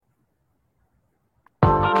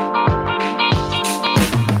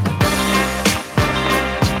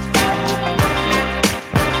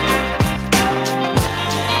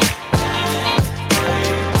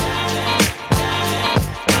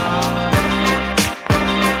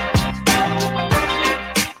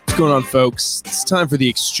What's going on, folks? It's time for the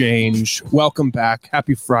exchange. Welcome back.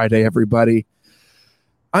 Happy Friday, everybody.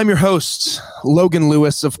 I'm your host, Logan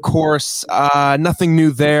Lewis, of course. Nothing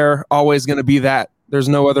new there. Always going to be that. There's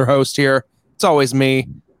no other host here. It's always me.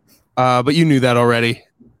 But you knew that already.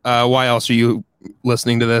 Why else are you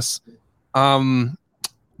listening to this?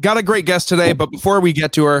 Got a great guest today, but before we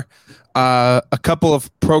get to her, a couple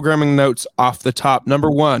of programming notes off the top.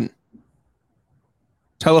 Number one,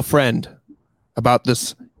 tell a friend about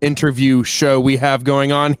this interview show we have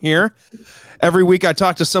going on here. Every week I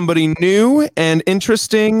talk to somebody new and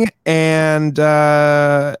interesting, and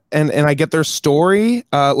I get their story.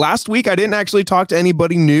 Last week I didn't actually talk to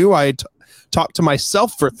anybody new. I talked to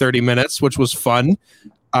myself for 30 minutes, which was fun.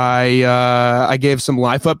 I gave some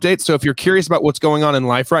life updates. So if you're curious about what's going on in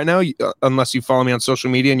life right now, unless you follow me on social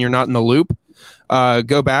media and you're not in the loop,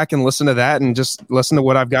 go back and listen to that and just listen to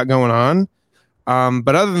what I've got going on.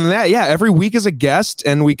 But other than that, yeah, every week is a guest,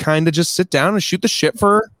 and we kind of just sit down and shoot the shit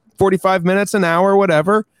for 45 minutes, an hour,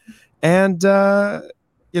 whatever. And, it's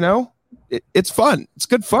fun. It's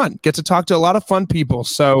good fun. Get to talk to a lot of fun people.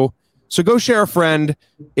 So go share a friend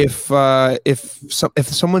if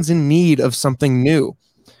someone's in need of something new.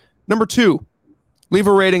 Number two, leave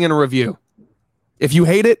a rating and a review. If you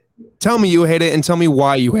hate it, tell me you hate it and tell me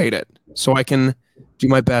why you hate it, so I can do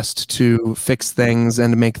my best to fix things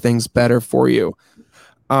and make things better for you.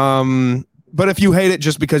 But if you hate it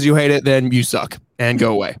just because you hate it, then you suck and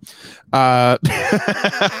go away. But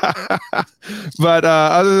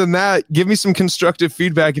other than that, give me some constructive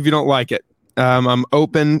feedback if you don't like it. I'm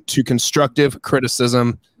open to constructive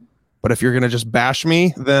criticism, but if you're going to just bash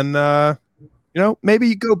me, then, maybe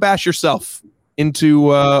you go bash yourself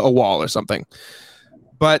into a wall or something.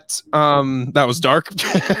 But that was dark.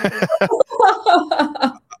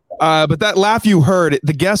 But that laugh you heard,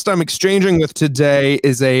 the guest I'm exchanging with today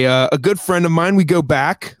is a good friend of mine. We go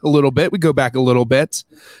back a little bit.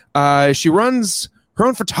 She runs her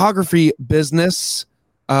own photography business,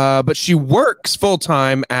 but she works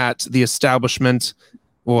full-time at the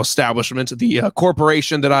the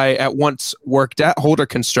corporation that I at once worked at, Holder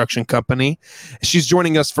Construction Company. She's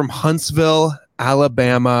joining us from Huntsville,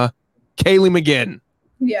 Alabama, Kaleigh McGinn.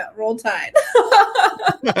 Yeah, roll tide.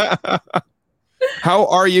 How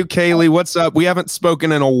are you, Kaleigh? What's up? We haven't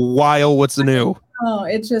spoken in a while. What's new? Oh,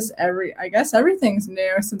 it's just I guess everything's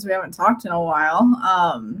new since we haven't talked in a while.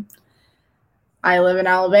 I live in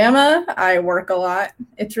Alabama. I work a lot.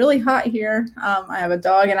 It's really hot here. I have a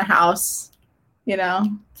dog and a house.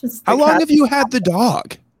 Just how long have you had the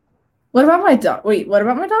dog? What about my dog? Wait, what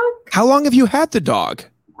about my dog? How long have you had the dog?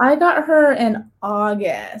 I got her in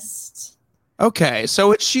August. Okay,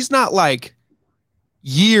 so she's not like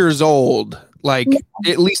years old, like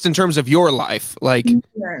at least in terms of your life, like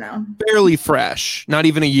no. Barely fresh, not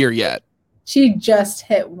even a year yet. She just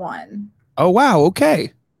hit 1. Oh, wow.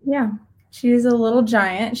 Okay. Yeah. She's a little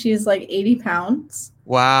giant. She's like 80 pounds.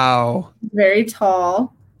 Wow. Very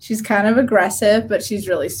tall. She's kind of aggressive, but she's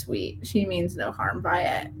really sweet. She means no harm by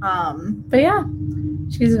it. But yeah,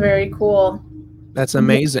 she's very cool. That's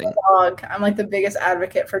amazing. Dog. I'm like the biggest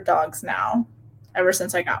advocate for dogs now, ever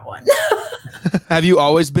since I got one. Have you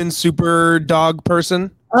always been super dog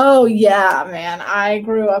person? Oh yeah, man. I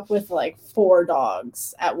grew up with like 4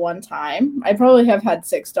 dogs at one time. I probably have had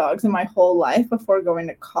 6 dogs in my whole life before going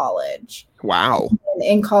to college. Wow. And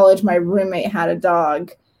in college, my roommate had a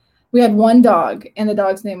dog. We had 1 dog, and the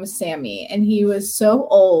dog's name was Sammy, and he was so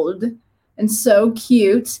old and so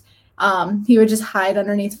cute. He would just hide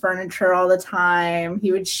underneath furniture all the time.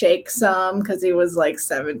 He would shake some because he was like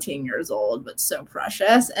 17 years old, but so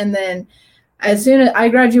precious. And then as soon as I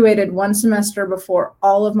graduated 1 semester before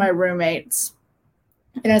all of my roommates,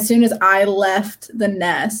 and as soon as I left the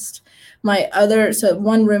nest, so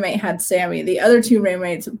one roommate had Sammy. The other 2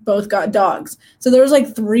 roommates both got dogs. So there was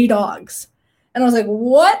like 3 dogs. And I was like,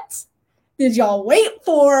 what did y'all wait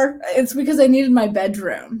for? It's because I needed my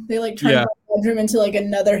bedroom. They like turned my bedroom into like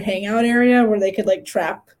another hangout area where they could like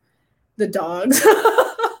trap the dogs.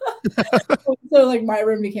 So like my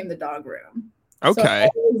room became the dog room. Okay. So I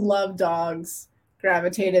always loved dogs,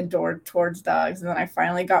 gravitated towards dogs, and then I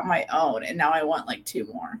finally got my own, and now I want like 2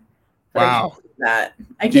 more. But wow.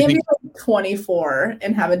 I can't be like 24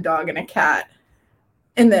 and have a dog and a cat,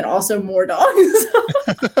 and then also more dogs.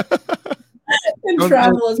 And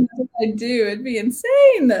travel as much as I do. It'd be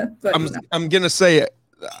insane. But I'm going to say,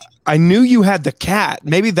 I knew you had the cat.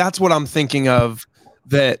 Maybe that's what I'm thinking of,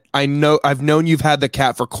 that I've known you've had the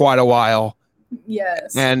cat for quite a while.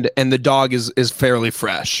 Yes. And the dog is fairly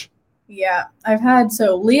fresh. Yeah.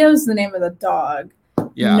 So Leo's the name of the dog.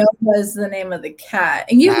 Yeah. Nova's the name of the cat.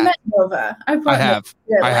 And you've met Nova. I have.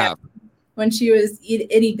 when she was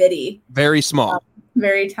itty bitty. Very small.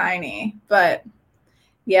 Very tiny. But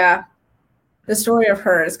yeah, the story of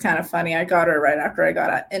her is kind of funny. I got her right after I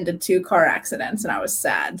got into 2 car accidents, and I was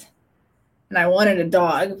sad. And I wanted a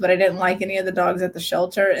dog, but I didn't like any of the dogs at the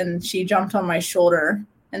shelter, and she jumped on my shoulder.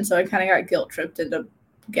 And so I kind of got guilt-tripped into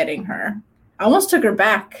getting her. I almost took her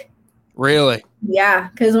back. Really? Yeah,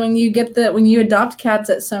 because when you adopt cats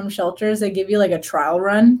at some shelters, they give you like a trial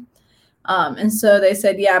run. And so they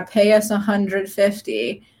said, yeah, pay us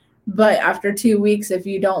 $150. But after 2 weeks, if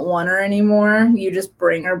you don't want her anymore, you just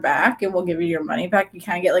bring her back and we'll give you your money back. You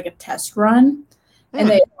kind of get like a test run. And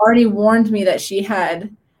they already warned me that she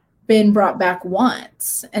had been brought back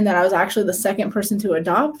once and that I was actually the second person to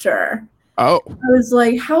adopt her. Oh. I was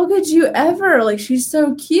like, how could you ever? Like, she's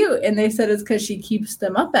so cute. And they said it's because she keeps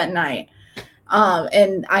them up at night.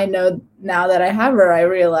 And I know now that I have her, I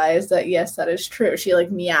realize that, yes, that is true. She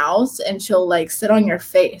like meows and she'll like sit on your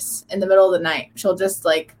face in the middle of the night. She'll just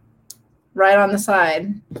like right on the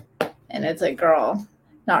side. And it's like, girl,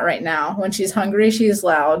 not right now. When she's hungry, she's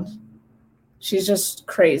loud. She's just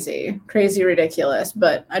crazy, ridiculous.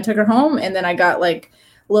 But I took her home and then I got like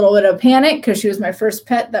a little bit of panic because she was my first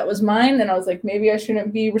pet that was mine. And I was like, maybe I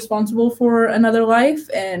shouldn't be responsible for another life.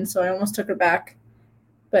 And so I almost took her back,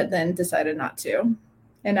 but then decided not to.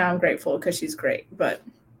 And now I'm grateful because she's great. But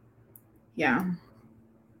yeah.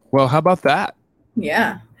 Well, how about that?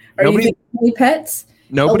 Yeah. Are you thinking any pets?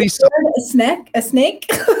 Nobody saw a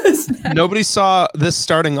snake. Nobody saw this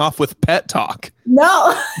starting off with pet talk.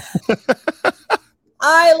 No.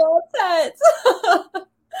 I love pets.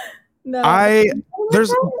 No.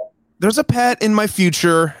 There's a pet in my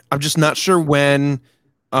future. I'm just not sure when.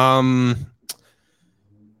 I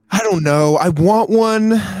don't know. I want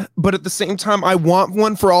one, but at the same time, I want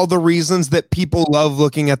one for all the reasons that people love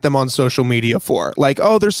looking at them on social media for. Like,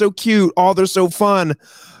 oh, they're so cute. Oh, they're so fun.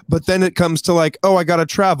 But then it comes to like, oh, I got to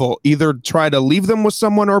travel, either try to leave them with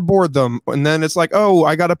someone or board them. And then it's like, oh,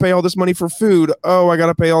 I got to pay all this money for food. Oh, I got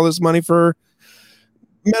to pay all this money for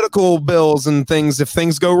medical bills and things if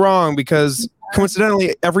things go wrong, because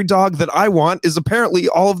coincidentally, every dog that I want is apparently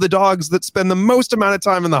all of the dogs that spend the most amount of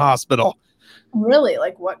time in the hospital. Really?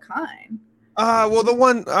 Like what kind? Well, the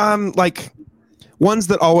one, like ones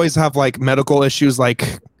that always have like medical issues,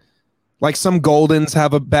 like some Goldens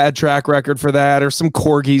have a bad track record for that, or some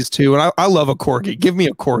Corgis too. And I love a Corgi. Give me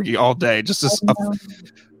a Corgi all day. Just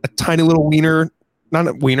a tiny little wiener, not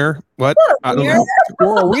a wiener. What? I don't know.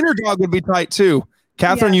 Or a wiener dog would be tight too.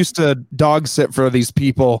 Catherine used to dog sit for these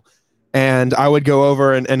people, and I would go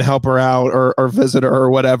over and help her out or visit her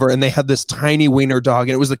or whatever. And they had this tiny wiener dog,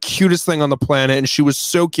 and it was the cutest thing on the planet. And she was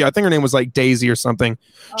so cute. I think her name was like Daisy or something.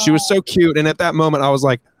 She was so cute. And at that moment I was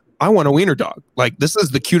like, I want a wiener dog. Like, this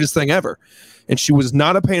is the cutest thing ever. And she was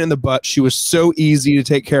not a pain in the butt. She was so easy to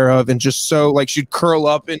take care of, and just so like she'd curl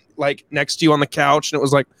up and like next to you on the couch. And it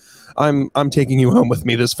was like, I'm taking you home with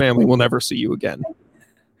me. This family will never see you again.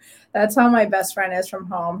 That's how my best friend is from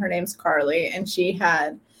home. Her name's Carly, and she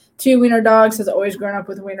had 2 wiener dogs, has always grown up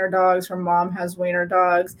with wiener dogs. Her mom has wiener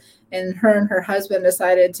dogs, and her husband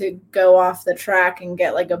decided to go off the track and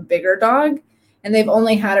get like a bigger dog. And they've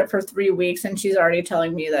only had it for 3 weeks, and she's already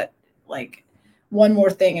telling me that like one more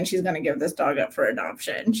thing and she's going to give this dog up for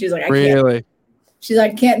adoption. She's like, I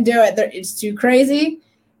can't do it. It's too crazy.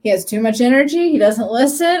 He has too much energy. He doesn't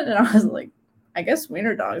listen. And I was like, I guess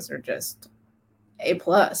wiener dogs are just A+.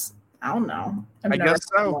 I don't know. I guess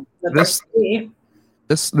so.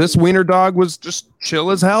 This wiener dog was just chill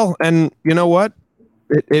as hell. And you know what?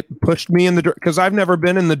 It pushed me in the direction, because I've never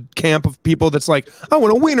been in the camp of people that's like, I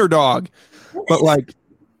want a wiener dog. But like,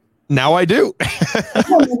 now I do. I'm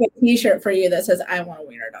gonna make a t-shirt for you that says, I want a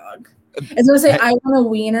wiener dog. It's going to say, I want a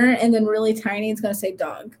wiener, and then really tiny, it's going to say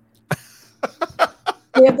dog.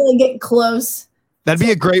 We have to like, get close. That'd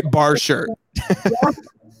be a great bar shirt. Yeah,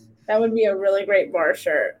 that would be a really great bar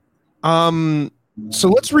shirt. So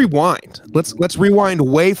let's rewind. Let's rewind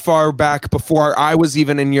way far back before I was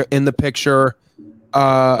even in the picture.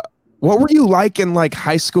 What were you like in like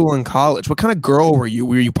high school and college? What kind of girl were you?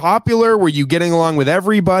 Were you popular? Were you getting along with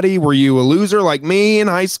everybody? Were you a loser like me in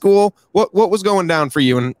high school? What was going down for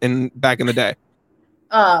you in back in the day?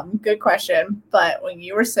 Good question. But when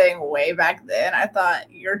you were saying way back then, I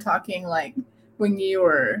thought you're talking like when you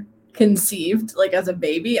were conceived, like as a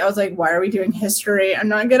baby. I was like, why are we doing history? I'm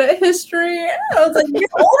not good at history. I was like, you're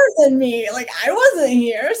older than me. Like, I wasn't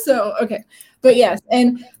here. So, okay. But yes,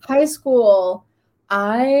 in high school,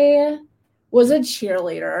 I was a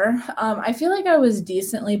cheerleader. I feel like I was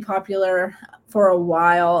decently popular for a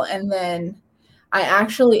while. And then I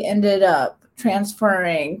actually ended up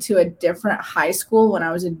transferring to a different high school when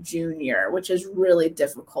I was a junior, which is really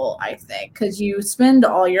difficult, I think, because you spend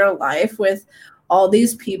all your life with all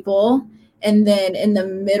these people. And then in the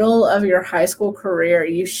middle of your high school career,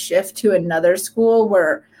 you shift to another school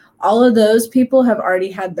where all of those people have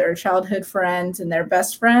already had their childhood friends and their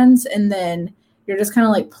best friends. And then you're just kind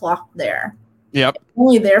of like plopped there. Yep.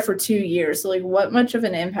 Only there for 2 years. So like what much of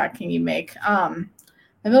an impact can you make? I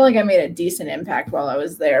feel like I made a decent impact while I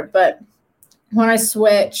was there. But when I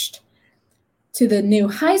switched to the new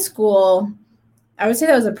high school, I would say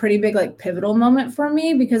that was a pretty big like pivotal moment for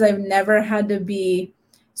me because I've never had to be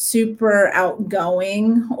super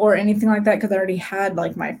outgoing or anything like that because I already had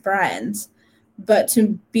like my friends. But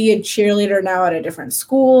to be a cheerleader now at a different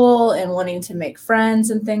school and wanting to make friends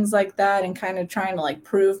and things like that and kind of trying to like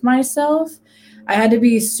prove myself, I had to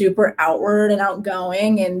be super outward and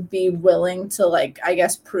outgoing and be willing to like, I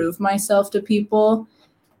guess, prove myself to people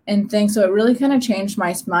and things. So it really kind of changed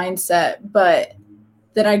my mindset. But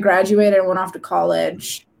then I graduated and went off to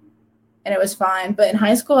college and it was fine. But in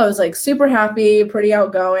high school, I was like super happy, pretty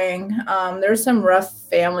outgoing. There's some rough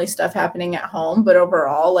family stuff happening at home, but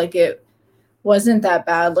overall, like it wasn't that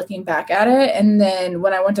bad looking back at it. And then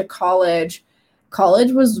when I went to college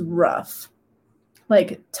was rough,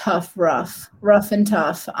 like tough, rough and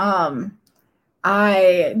tough.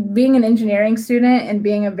 I, being an engineering student and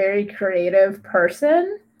being a very creative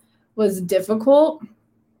person was difficult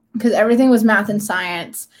because everything was math and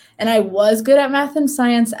science. And I was good at math and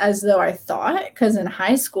science as though I thought, because in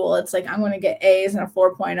high school, it's like, I'm going to get A's and a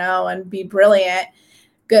 4.0 and be brilliant,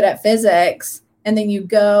 good at physics. And then you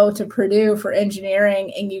go to Purdue for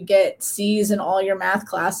engineering and you get C's in all your math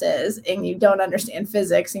classes and you don't understand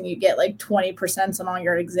physics and you get like 20% on all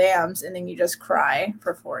your exams and then you just cry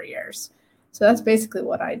for 4 years. So that's basically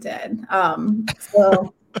what I did.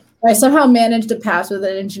 So I somehow managed to pass with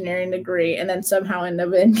an engineering degree and then somehow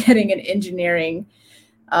ended up getting an engineering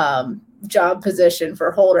job position for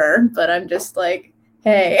Holder. But I'm just like,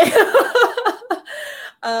 hey.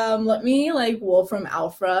 Let me like Wolfram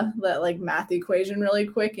Alpha, that like math equation really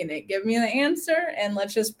quick and it give me the answer. And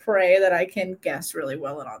let's just pray that I can guess really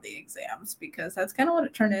well in all the exams because that's kind of what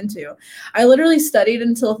it turned into. I literally studied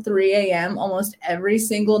until 3 a.m. almost every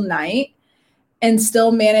single night and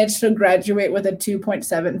still managed to graduate with a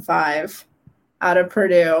 2.75 out of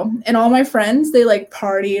Purdue. And all my friends, they like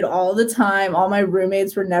partied all the time. All my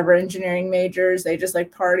roommates were never engineering majors. They just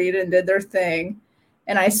like partied and did their thing.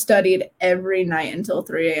 And I studied every night until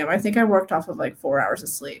 3 a.m. I think I worked off of like 4 hours of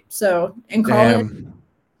sleep. So in college,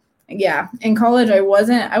 I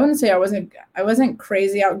wasn't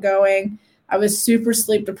crazy outgoing. I was super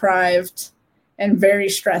sleep deprived and very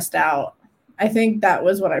stressed out. I think that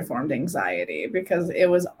was what I formed anxiety because it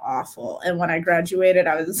was awful. And when I graduated,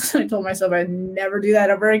 I told myself I'd never do that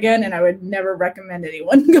ever again. And I would never recommend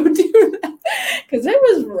anyone go do that because it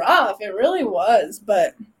was rough. It really was,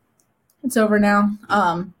 but it's over now.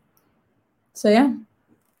 So yeah.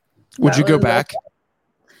 Would you go back?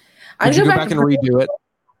 Would you go back and redo it?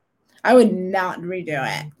 I would not redo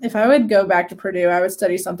it. If I would go back to Purdue, I would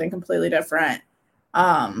study something completely different.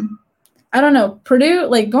 I don't know. Purdue,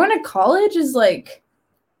 like going to college is like,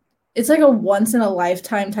 it's like a once in a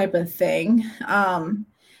lifetime type of thing. And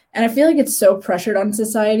I feel like it's so pressured on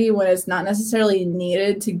society when it's not necessarily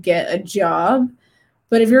needed to get a job.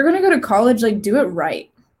 But if you're going to go to college, like do it right.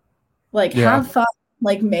 Like have fun,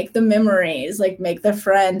 like make the memories, like make the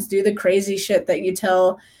friends, do the crazy shit that you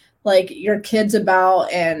tell like your kids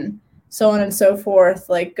about and so on and so forth.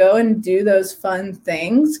 Like go and do those fun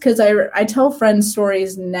things. Cause I tell friends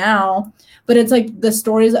stories now, but it's like the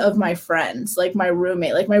stories of my friends, like my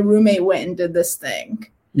roommate went and did this thing.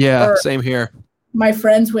 Yeah. Or same here. My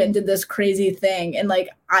friends went and did this crazy thing. And like,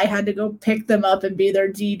 I had to go pick them up and be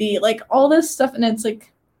their GD, like all this stuff. And it's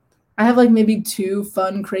like, I have like maybe 2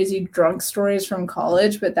 fun, crazy drunk stories from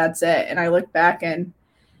college, but that's it. And I look back and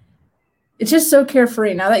it's just so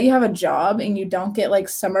carefree now that you have a job and you don't get like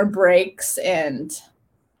summer breaks and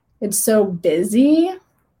it's so busy.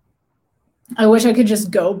 I wish I could just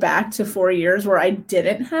go back to 4 years where I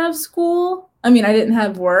didn't have school. I mean, I didn't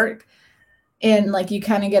have work and like you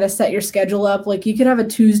kind of get to set your schedule up. Like you could have a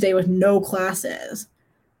Tuesday with no classes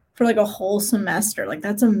for like a whole semester. Like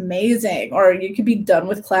that's amazing. Or you could be done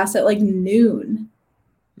with class at like noon.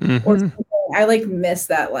 Mm-hmm. Or something. I like miss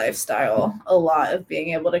that lifestyle a lot of being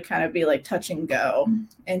able to kind of be like touch and go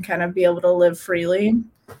and kind of be able to live freely.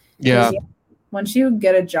 Yeah. Once you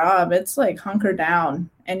get a job, it's like hunker down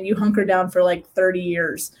and you hunker down for like 30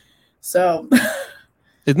 years. So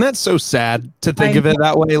isn't that so sad to think of it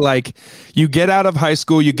that way? Like you get out of high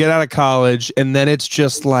school, you get out of college, and then it's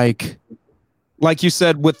just like like you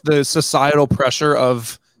said, with the societal pressure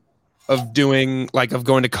of doing like of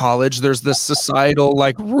going to college, there's this societal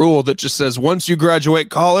like rule that just says once you graduate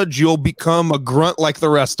college, you'll become a grunt like the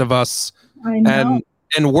rest of us I know.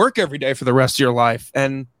 and work every day for the rest of your life.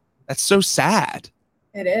 And that's so sad.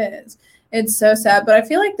 It is. It's so sad, but I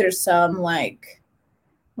feel like there's some like,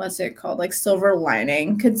 what's it called? Like silver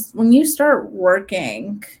lining. Because when you start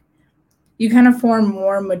working, you kind of form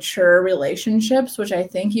more mature relationships, which I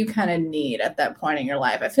think you kind of need at that point in your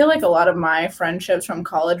life. I feel like a lot of my friendships from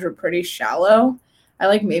college were pretty shallow. I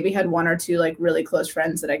like maybe had one or two like really close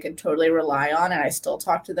friends that I could totally rely on, and I still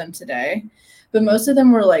talk to them today. But most of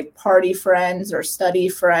them were like party friends or study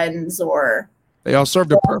friends, or they all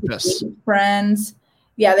served a purpose. Friends.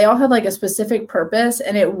 Yeah, they all had like a specific purpose,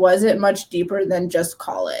 and it wasn't much deeper than just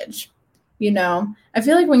college. You know, I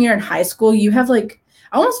feel like when you're in high school, you have like,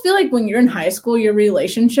 I almost feel like when you're in high school, your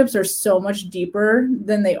relationships are so much deeper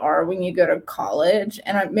than they are when you go to college.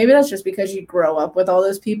 And maybe that's just because you grow up with all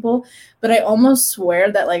those people. But I almost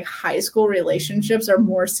swear that like high school relationships are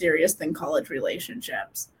more serious than college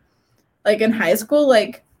relationships. Like in high school,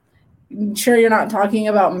 like, sure, you're not talking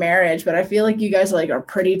about marriage, but I feel like you guys like are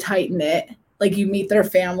pretty tight knit. Like you meet their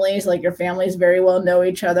families, like your families very well know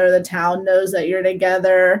each other. The town knows that you're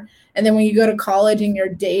together. And then when you go to college and you're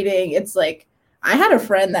dating, it's like, I had a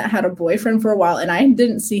friend that had a boyfriend for a while and I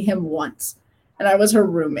didn't see him once. And I was her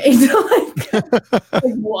roommate.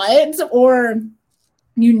 like what? Or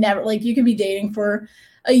you never, like you could be dating for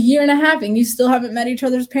a year and a half and you still haven't met each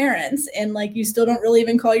other's parents. And like, you still don't really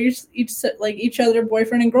even call each other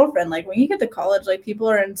boyfriend and girlfriend. Like when you get to college, like people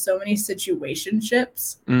are in so many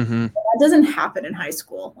situationships. Mm-hmm. That doesn't happen in high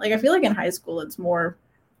school. Like I feel like in high school, it's more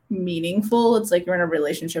meaningful. It's like you're in a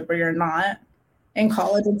relationship or you're not. In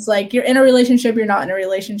college, it's like you're in a relationship, you're not in a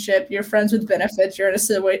relationship, you're friends with benefits, you're in a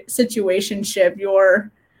situationship,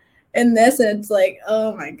 you're in this, and it's like,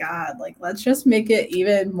 oh my God, like let's just make it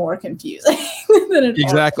even more confusing than it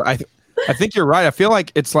exactly. I think you're right. I feel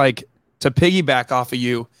like it's like, to piggyback off of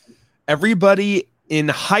you, everybody in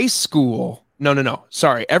high school,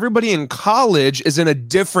 everybody in college is in a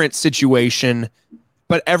different situation,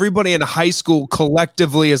 but everybody in high school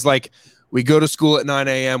collectively is like, we go to school at 9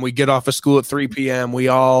 a.m. We get off of school at 3 p.m. We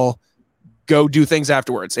all go do things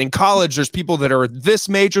afterwards. In college, there's people that are this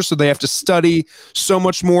major, so they have to study so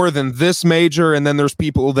much more than this major. And then there's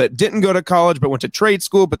people that didn't go to college but went to trade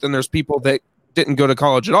school. But then there's people that didn't go to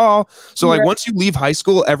college at all. So like once you leave high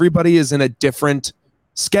school, everybody is in a different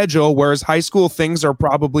schedule. Whereas high school, things are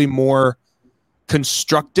probably more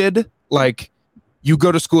constructed. Like you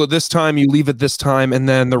go to school at this time, you leave at this time, and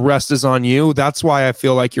then the rest is on you. That's why I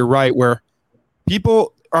feel like you're right, where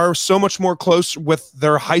people are so much more close with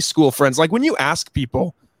their high school friends. Like when you ask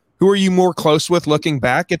people, who are you more close with looking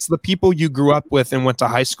back? It's the people you grew up with and went to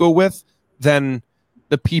high school with than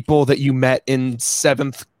the people that you met in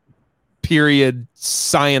 7th period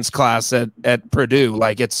science class at Purdue.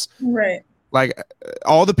 Like it's right. Like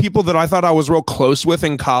all the people that I thought I was real close with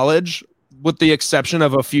in college, with the exception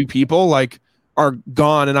of a few people, like are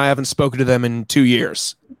gone and I haven't spoken to them in 2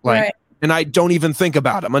 years. Like, right. And I don't even think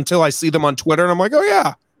about them until I see them on Twitter and I'm like, oh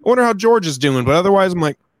yeah, I wonder how George is doing. But otherwise I'm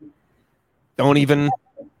like, don't even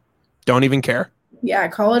care. Yeah.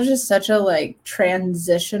 College is such a like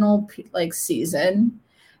transitional like season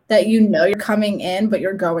that, you know, you're coming in, but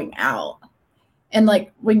you're going out. And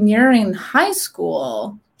like when you're in high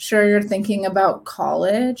school, sure, you're thinking about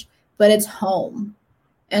college, but it's home.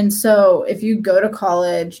 And so if you go to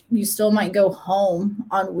college, you still might go home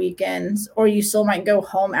on weekends, or you still might go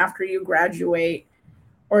home after you graduate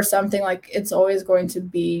or something. Like it's always going to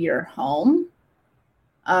be your home.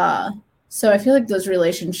 So I feel like those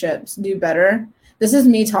relationships do better. This is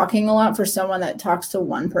me talking a lot for someone that talks to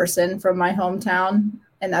one person from my hometown.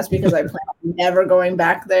 And that's because I plan on never going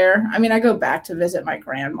back there. I mean, I go back to visit my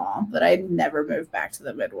grandma, but I never move back to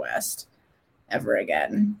the Midwest ever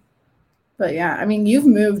again. But yeah, I mean, you've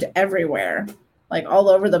moved everywhere, like all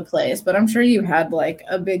over the place, but I'm sure you had like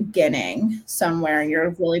a beginning somewhere and you're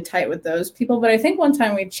really tight with those people. But I think one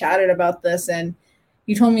time we chatted about this and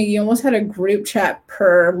you told me you almost had a group chat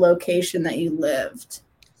per location that you lived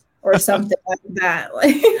or something like that.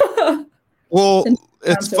 Like, well,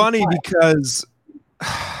 it's funny because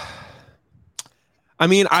I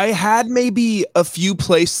mean, I had maybe a few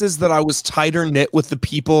places that I was tighter knit with the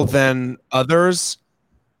people than others.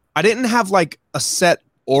 I didn't have like a set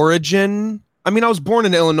origin. I mean, I was born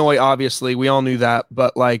in Illinois, obviously. We all knew that.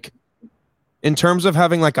 But like in terms of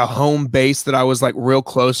having like a home base that I was like real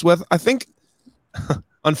close with, I think,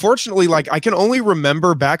 unfortunately, like I can only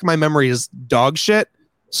remember back. My memory is dog shit.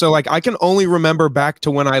 So like I can only remember back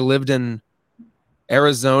to when I lived in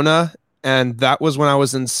Arizona And that was when I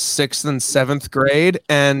was in 6th and 7th grade.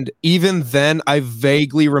 And even then, I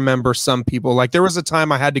vaguely remember some people. Like, there was a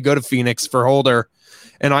time I had to go to Phoenix for Holder,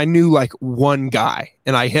 and I knew like one guy,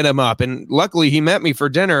 and I hit him up. And luckily, he met me for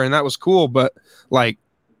dinner, and that was cool. But like,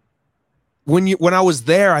 when I was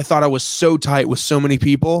there, I thought I was so tight with so many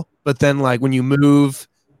people. But then, like, when you move,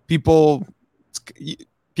 people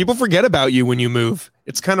forget about you when you move.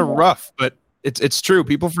 It's kind of rough, but it's true.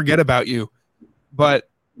 People forget about you. But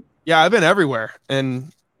yeah, I've been everywhere,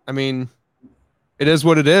 and I mean, it is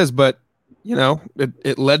what it is, but you know,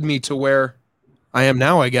 it led me to where I am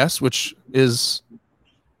now, I guess, which is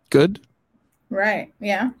good. Right.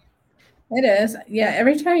 Yeah, it is. Yeah.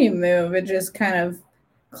 Every time you move, it just kind of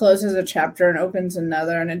closes a chapter and opens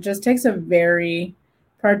another. And it just takes a very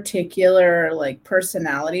particular like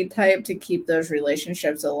personality type to keep those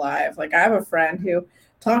relationships alive. Like I have a friend who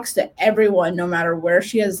talks to everyone no matter where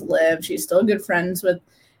she has lived. She's still good friends with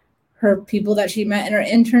her people that she met in her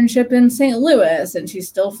internship in St. Louis, and she's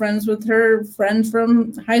still friends with her friends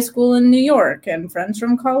from high school in New York and friends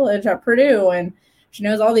from college at Purdue, and she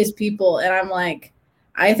knows all these people. And I'm like,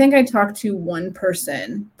 I think I talk to one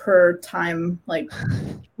person per time, like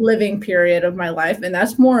living period of my life, and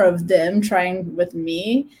that's more of them trying with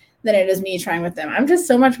me than it is me trying with them. I'm just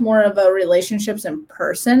so much more of a relationships in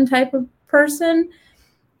person type of person,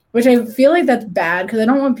 which I feel like that's bad because I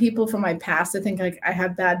don't want people from my past to think like I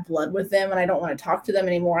have bad blood with them and I don't want to talk to them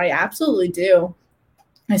anymore. I absolutely do.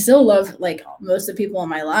 I still love like most of the people in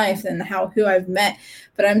my life and who I've met,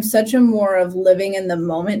 but I'm such a more of living in the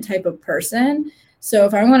moment type of person. So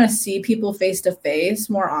if I want to see people face to face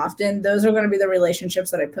more often, those are going to be the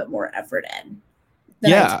relationships that I put more effort in.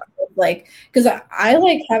 Yeah. Like, because I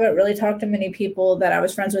like haven't really talked to many people that I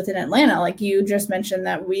was friends with in Atlanta. Like you just mentioned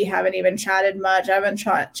that we haven't even chatted much. I haven't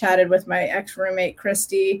chatted with my ex-roommate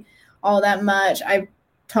Christy all that much. I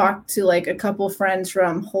talked to like a couple friends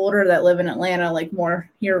from Holder that live in Atlanta, like more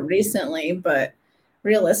here recently, but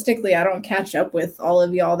realistically, I don't catch up with all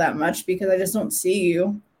of y'all that much because I just don't see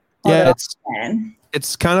you. Yeah,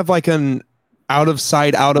 it's kind of like an out of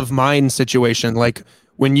sight, out of mind situation. Like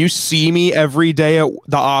when you see me every day at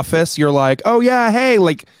the office, you're like, oh yeah, hey,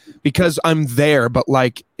 like, because I'm there. But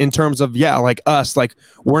like in terms of, yeah, like us, like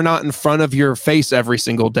we're not in front of your face every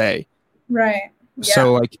single day. Right. Yeah.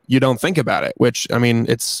 So like you don't think about it, which I mean,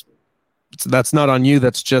 it's that's not on you.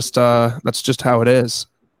 That's just how it is.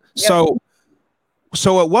 Yep.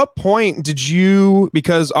 So at what point did you,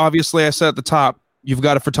 because obviously I said at the top, you've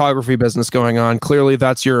got a photography business going on. Clearly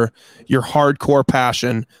that's your hardcore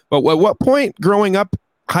passion. But at what point growing up,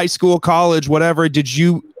 high school, college, whatever, did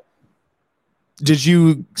you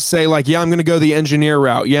say like, yeah, I'm going to go the engineer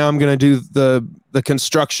route. Yeah, I'm going to do the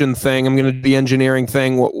construction thing. I'm going to do the engineering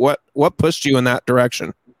thing. What pushed you in that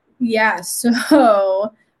direction? Yeah.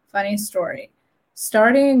 So funny story.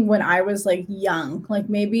 Starting when I was like young, like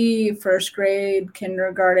maybe first grade,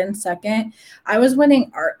 kindergarten, second, I was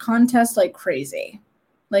winning art contests like crazy.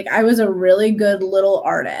 Like I was a really good little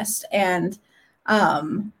artist, and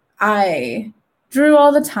I drew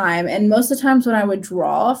all the time. And most of the times when I would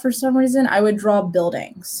draw, for some reason, I would draw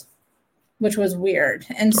buildings, which was weird.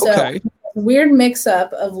 And so weird mix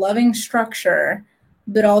up of loving structure,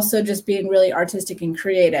 but also just being really artistic and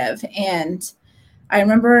creative. And I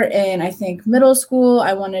remember in, I think, middle school,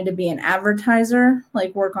 I wanted to be an advertiser,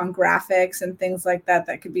 like work on graphics and things like that.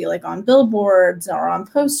 That could be like on billboards or on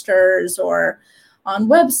posters or on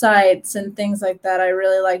websites and things like that. I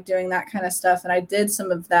really like doing that kind of stuff. And I did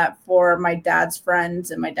some of that for my dad's friends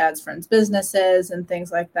and my dad's friends' businesses and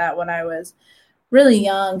things like that when I was really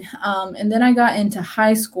young. And then I got into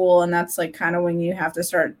high school, and that's like kind of when you have to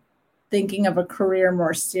start thinking of a career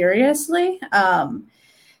more seriously.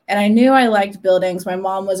 And I knew I liked buildings. My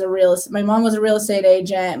mom was a real estate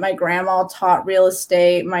agent. My grandma taught real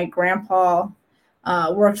estate. My grandpa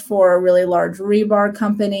worked for a really large rebar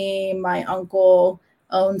company. My uncle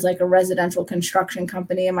owns like a residential construction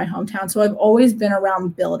company in my hometown. So I've always been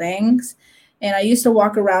around buildings. And I used to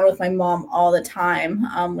walk around with my mom all the time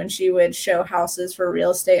when she would show houses for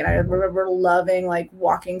real estate. And I remember loving like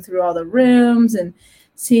walking through all the rooms and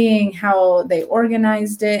seeing how they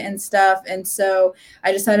organized it and stuff. And so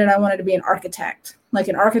I decided I wanted to be an architect, like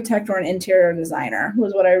an architect or an interior designer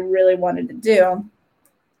was what I really wanted to do.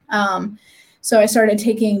 So I started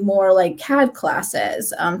taking more like CAD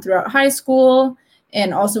classes throughout high school.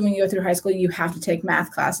 And also when you go through high school, you have to take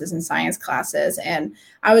math classes and science classes. And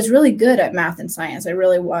I was really good at math and science. I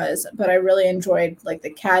really was, but I really enjoyed like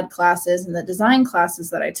the CAD classes and the design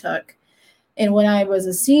classes that I took. And when I was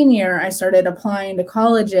a senior, I started applying to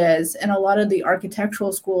colleges, and a lot of the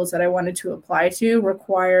architectural schools that I wanted to apply to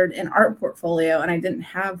required an art portfolio, and I didn't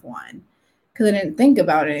have one. because I didn't think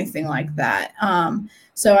about anything like that.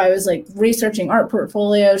 So I was like researching art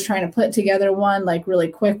portfolios, trying to put together one like really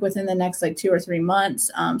quick within the next like 2 or 3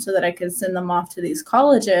 months, so that I could send them off to these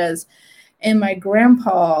colleges. And my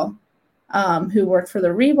grandpa, who worked for the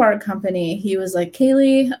rebar company, he was like,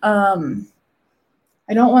 Kaleigh,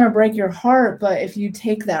 I don't want to break your heart, but if you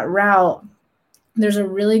take that route, there's a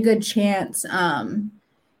really good chance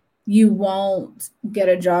you won't get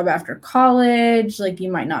a job after college. Like,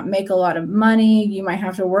 you might not make a lot of money. You might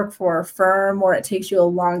have to work for a firm where it takes you a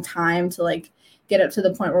long time to like get up to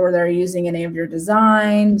the point where they're using any of your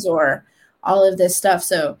designs or all of this stuff.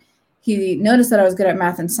 So he noticed that I was good at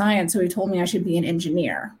math and science. So he told me I should be an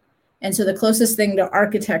engineer. And so the closest thing to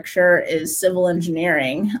architecture is civil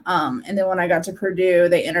engineering. And then when I got to Purdue,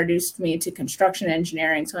 they introduced me to construction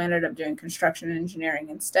engineering. So I ended up doing construction engineering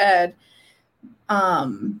instead.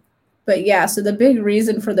 But yeah, so the big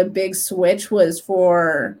reason for the big switch was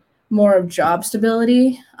for more of job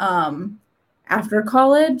stability after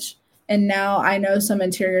college. And now I know some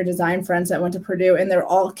interior design friends that went to Purdue and they're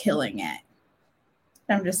all killing it.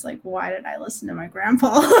 I'm just like, why did I listen to my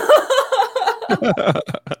grandpa? I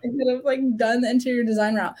could have like done the interior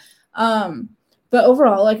design route. But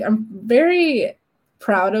overall, like, I'm very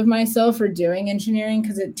proud of myself for doing engineering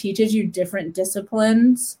because it teaches you different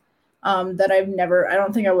disciplines that I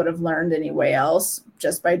don't think I would have learned anyway else,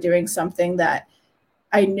 just by doing something that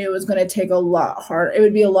I knew was going to take a lot harder. It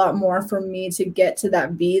would be a lot more for me to get to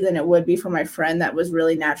that B than it would be for my friend that was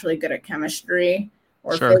really naturally good at chemistry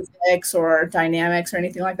or physics or dynamics or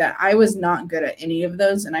anything like that. I was not good at any of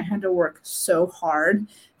those, and I had to work so hard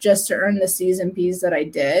just to earn the C's and P's that I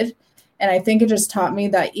did. And I think it just taught me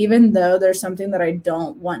that even though there's something that I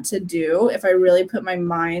don't want to do, if I really put my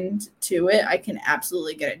mind to it, I can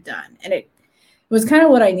absolutely get it done. And it was kind of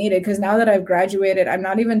what I needed, because now that I've graduated, I'm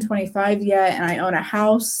not even 25 yet, and I own a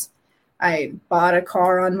house. I bought a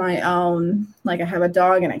car on my own. Like, I have a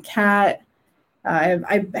dog and a cat.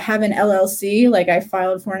 I have an LLC. Like, I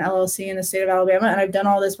filed for an LLC in the state of Alabama, and I've done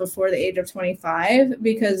all this before the age of 25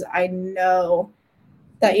 because I know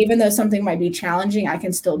that even though something might be challenging, I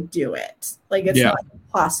can still do it. Like, it's not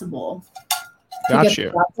impossible to get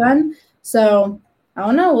the job done. So I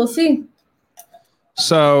don't know. We'll see.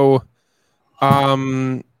 So,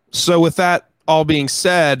 so with that all being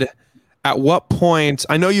said, at what point,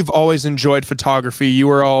 I know you've always enjoyed photography. You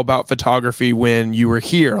were all about photography when you were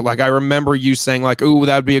here. Like, I remember you saying like, "Ooh,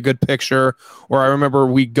 that'd be a good picture." Or I remember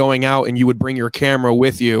we going out and you would bring your camera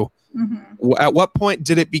with you. Mm-hmm. At what point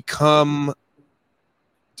did it become,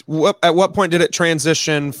 at what point did it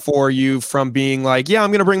transition for you from being like, yeah,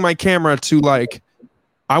 I'm going to bring my camera, to like,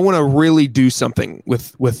 I want to really do something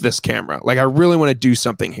with this camera. Like, I really want to do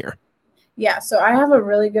something here. Yeah. So I have a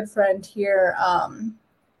really good friend here,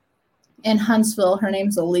 in Huntsville. Her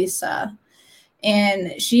name's Elisa,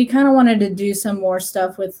 and she kind of wanted to do some more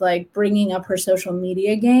stuff with like bringing up her social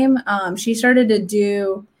media game. She started to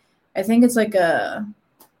do, I think it's like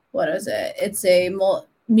what is it? It's a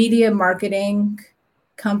media marketing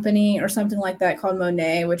company or something like that called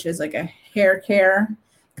Monet, which is like a hair care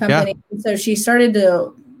company. Yeah. So she started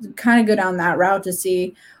to kind of go down that route to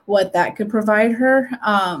see what that could provide her.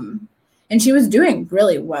 And she was doing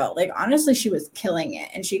really well. Like, honestly, she was killing it.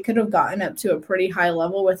 And she could have gotten up to a pretty high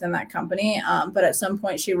level within that company. But at some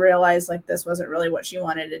point she realized like this wasn't really what she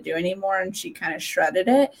wanted to do anymore. And she kind of shredded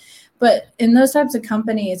it. But in those types of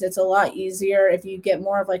companies, it's a lot easier if you get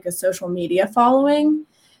more of like a social media following.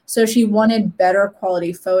 So she wanted better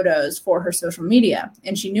quality photos for her social media.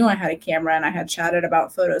 And she knew I had a camera and I had chatted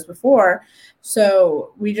about photos before.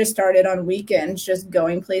 So we just started on weekends, just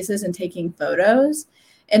going places and taking photos.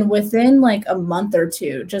 And within like a month or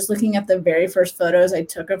two, just looking at the very first photos I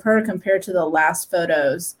took of her compared to the last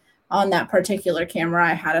photos on that particular camera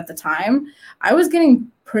I had at the time, I was getting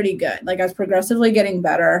pretty good. Like, I was progressively getting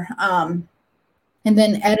better. And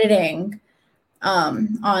then editing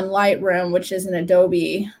on Lightroom, which is an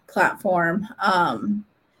Adobe platform,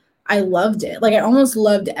 I loved it. Like, I almost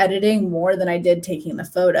loved editing more than I did taking the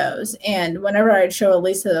photos. And whenever I'd show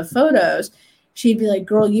Elisa the photos, she'd be like,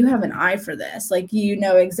 girl, you have an eye for this. Like, you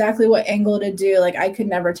know exactly what angle to do. Like, I could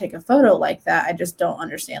never take a photo like that. I just don't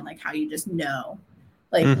understand like how you just know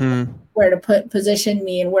like where to position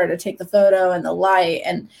me and where to take the photo and the light.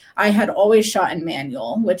 And I had always shot in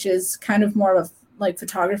manual, which is kind of more of a like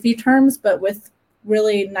photography terms, but with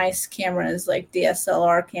really nice cameras, like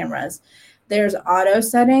DSLR cameras, there's auto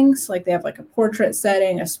settings. Like, they have like a portrait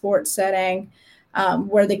setting, a sports setting,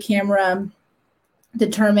 where the camera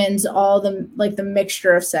determines all the like the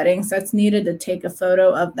mixture of settings that's needed to take a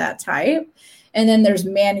photo of that type. And then there's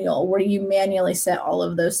manual, where you manually set all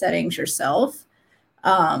of those settings yourself.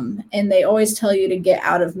 And they always tell you to get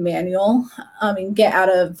out of get out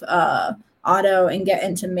of auto and get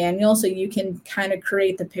into manual so you can kind of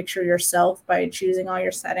create the picture yourself by choosing all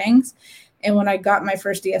your settings. And when I got my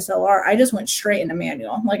first DSLR, I just went straight into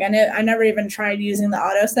manual. Like I never even tried using the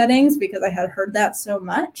auto settings because I had heard that so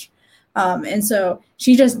much. And so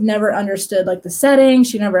she just never understood like the settings.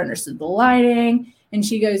 She never understood the lighting. And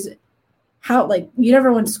she goes, how, like, you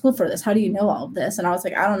never went to school for this. How do you know all of this? And I was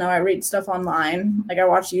like, I don't know. I read stuff online. Like I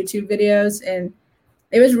watch YouTube videos, and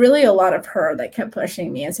it was really a lot of her that kept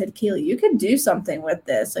pushing me and said, Kaleigh, you could do something with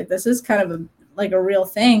this. Like, this is kind of a real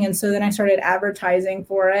thing. And so then I started advertising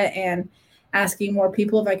for it and asking more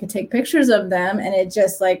people if I could take pictures of them. And it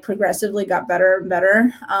just like progressively got better and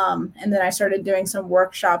better. And then I started doing some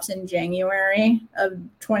workshops in January of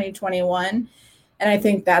 2021. And I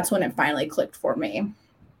think that's when it finally clicked for me.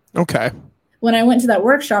 Okay. When I went to that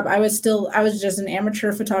workshop, I was just an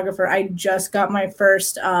amateur photographer. I just got my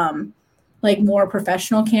first, like more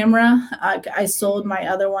professional camera. I sold my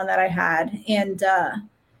other one that I had, and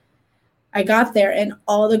I got there, and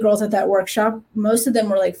all the girls at that workshop, most of them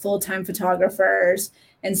were like full-time photographers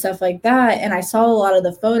and stuff like that. And I saw a lot of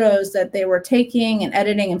the photos that they were taking and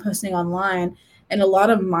editing and posting online, and a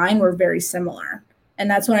lot of mine were very similar. And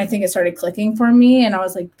that's when I think it started clicking for me. And I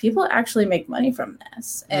was like, people actually make money from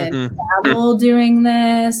this and travel doing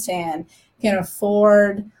this and can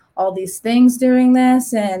afford all these things doing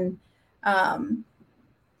this. And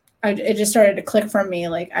it just started to click for me.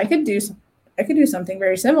 Like I could do something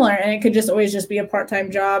very similar, and it could just always just be a part-time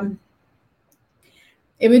job.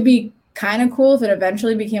 It would be kind of cool if it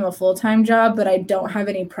eventually became a full-time job, but I don't have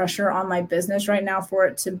any pressure on my business right now for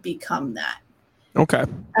it to become that. Okay.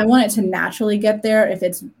 I want it to naturally get there if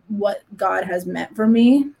it's what God has meant for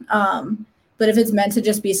me. But if it's meant to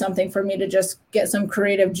just be something for me to just get some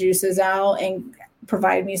creative juices out and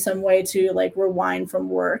provide me some way to like rewind from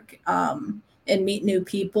work and meet new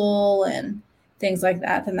people and things like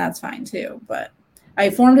that, then that's fine too. But I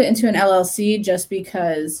formed it into an LLC just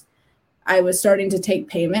because I was starting to take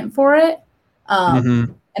payment for it.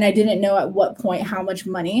 And I didn't know at what point how much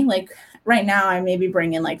money, like right now I maybe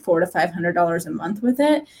bring in like $400 to $500 a month with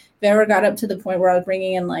it. If I ever got up to the point where I was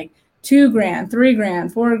bringing in like $2,000,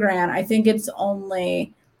 $3,000, $4,000, I think it's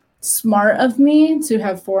only smart of me to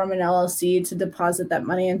have formed an LLC to deposit that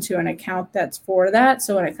money into an account that's for that.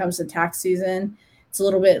 So when it comes to tax season, it's a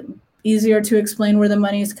little bit easier to explain where the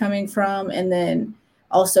money is coming from, and then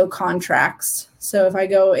also contracts. So if I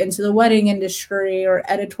go into the wedding industry or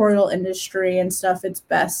editorial industry and stuff, it's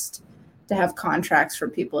best to have contracts for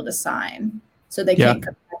people to sign so they can't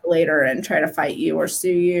come back later and try to fight you or sue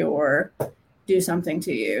you or do something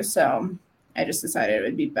to you. So I just decided it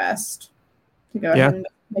would be best to go ahead and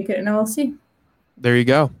make it an LLC. There you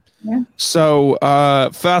go. Yeah. So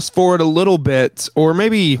fast forward a little bit, or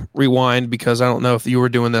maybe rewind, because I don't know if you were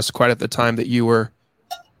doing this quite at the time that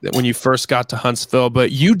when you first got to Huntsville,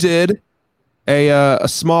 but you did a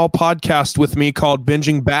small podcast with me called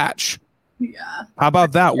Binging Batch. Yeah. How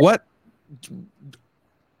about that?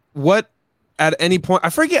 What at any point,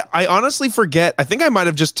 I honestly forget. I think I might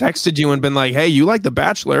have just texted you and been like, hey, you like The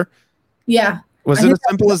Bachelor? Yeah. Was it as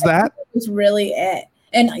simple as that? That was really it.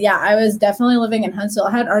 And yeah, I was definitely living in Huntsville.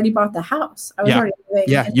 I had already bought the house. I was already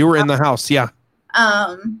living you were in the house. Yeah.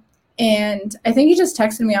 And I think you just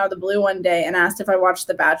texted me out of the blue one day and asked if I watched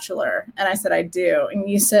The Bachelor. And I said, I do. And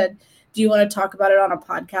you said, do you want to talk about it on a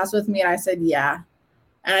podcast with me? And I said, yeah.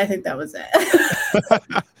 And I think that was it.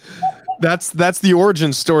 That's the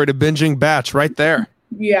origin story to Binging Batch right there.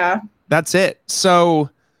 Yeah. That's it. So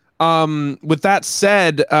with that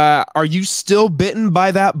said, are you still bitten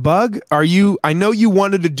by that bug? I know you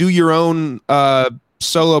wanted to do your own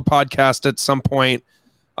solo podcast at some point,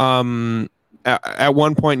 at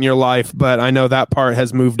one point in your life, but I know that part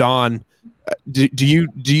has moved on. Do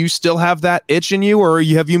you still have that itch in you, or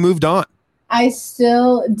have you moved on? I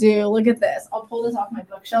still do. Look at this. I'll pull this off my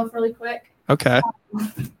bookshelf really quick. Okay.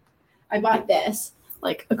 I bought this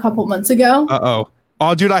like a couple months ago.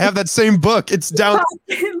 Oh, dude, I have that same book. It's down.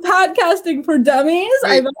 Podcasting for Dummies.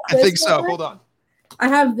 Wait, I think so. Hold on. I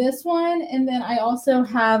have this one, and then I also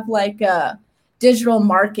have like digital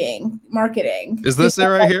marketing. Is this it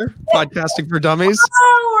right here? Podcasting for Dummies?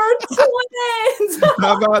 Oh, we're twins.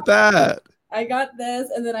 How about that? I got this,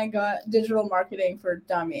 and then I got digital marketing for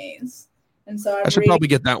dummies. And so I should probably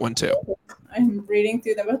get that one too. I'm reading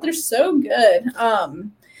through them, but they're so good.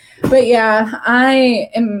 But yeah,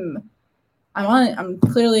 I'm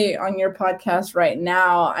clearly on your podcast right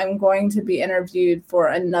now. I'm going to be interviewed for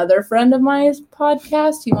another friend of mine's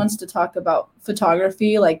podcast. He wants to talk about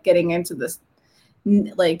photography, like getting into this,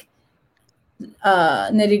 like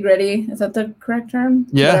nitty gritty. Is that the correct term?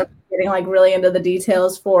 Yeah. But I'm getting like really into the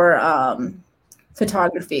details for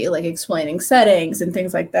photography, like explaining settings and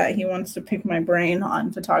things like that. He wants to pick my brain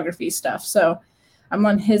on photography stuff. So I'm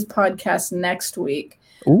on his podcast next week.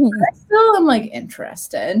 Ooh. I still am like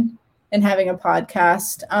interested in having a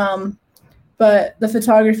podcast. But the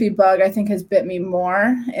photography bug, I think, has bit me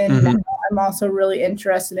more. And now I'm also really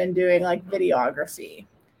interested in doing like videography.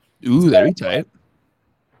 Ooh, that'd be tight.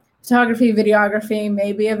 Photography, videography,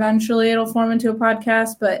 maybe eventually it'll form into a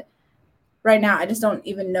podcast. But right now, I just don't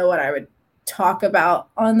even know what I would talk about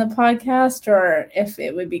on the podcast, or if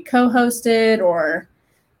it would be co-hosted, or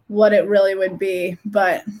what it really would be.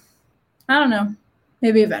 But I don't know.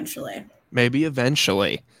 Maybe eventually.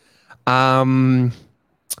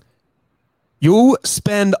 You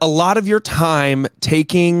spend a lot of your time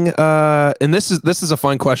taking, and this is a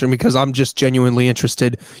fun question because I'm just genuinely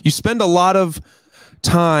interested. You spend a lot of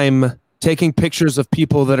time taking pictures of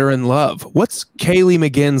people that are in love. What's Kaleigh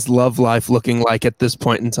McGinn's love life looking like at this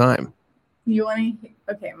point in time? You want to?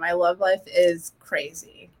 Okay, my love life is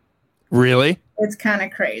crazy. Really? It's kind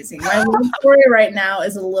of crazy. My love story right now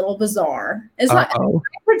is a little bizarre. It's not. I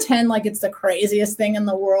pretend like it's the craziest thing in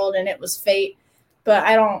the world and it was fate, but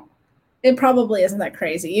I don't. It probably isn't that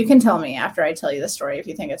crazy. You can tell me after I tell you the story if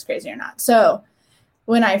you think it's crazy or not. So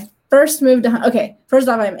when I first moved to, okay, first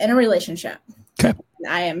off, I'm in a relationship. Okay.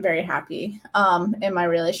 I am very happy in my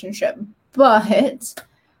relationship. But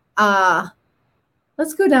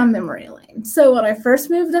let's go down memory lane. So when I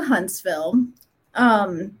first moved to Huntsville,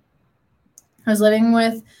 I was living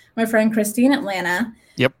with my friend Christy in Atlanta.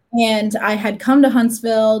 Yep. And I had come to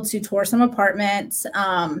Huntsville to tour some apartments,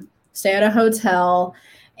 stay at a hotel.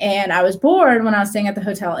 And I was bored when I was staying at the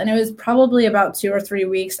hotel. And it was probably about 2 or 3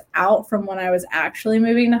 weeks out from when I was actually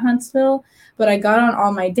moving to Huntsville. But I got on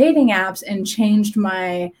all my dating apps and changed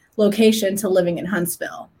my location to living in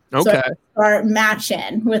Huntsville. Okay. So I start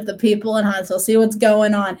matching with the people in Huntsville, see what's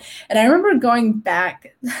going on. And I remember going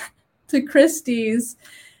back to Christie's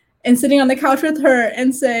and sitting on the couch with her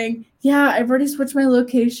and saying, yeah, I've already switched my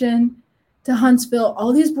location to Huntsville.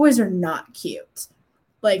 All these boys are not cute.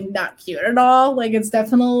 Like, not cute at all. Like, it's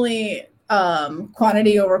definitely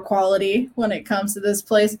quantity over quality when it comes to this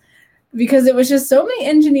place, because it was just so many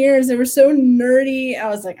engineers. They were so nerdy. I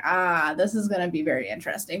was like, this is going to be very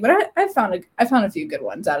interesting. But I found a few good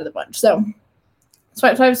ones out of the bunch. So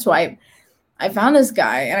swipe. I found this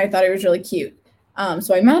guy, and I thought he was really cute.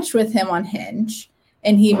 So I matched with him on Hinge,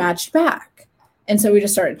 and he matched back. And so we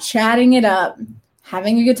just started chatting it up,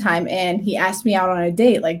 having a good time. And he asked me out on a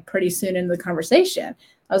date, like, pretty soon in the conversation.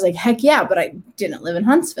 I was like, heck yeah, but I didn't live in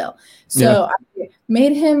Huntsville. So I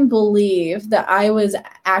made him believe that I was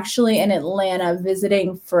actually in Atlanta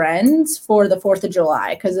visiting friends for the 4th of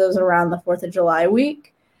July, because it was around the 4th of July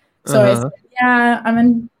week. So I said, yeah,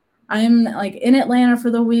 I'm like in Atlanta for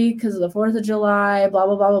the week because of the 4th of July, blah,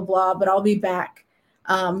 blah, blah, blah, blah. But I'll be back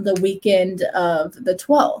the weekend of the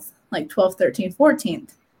 12th, like 12th, 13th,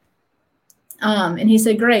 14th. And he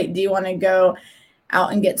said, great. Do you want to go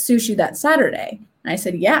out and get sushi that Saturday? And I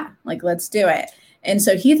said, yeah, like, let's do it. And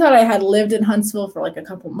so he thought I had lived in Huntsville for like a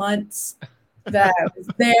couple months that I was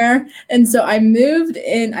there. And so I moved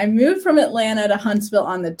from Atlanta to Huntsville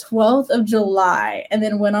on the 12th of July, and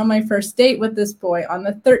then went on my first date with this boy on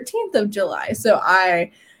the 13th of July. So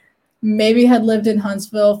I maybe had lived in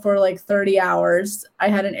Huntsville for like 30 hours. I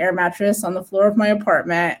had an air mattress on the floor of my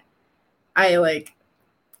apartment.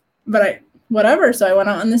 Whatever. So I went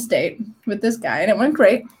out on this date with this guy, and it went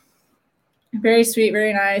great. Very sweet,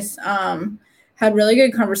 very nice. Had really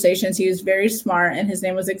good conversations. He was very smart, and his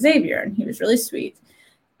name was Xavier, and he was really sweet.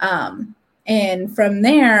 And from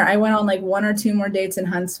there, I went on like 1 or 2 more dates in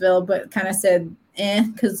Huntsville, but kind of said,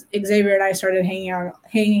 because Xavier and I started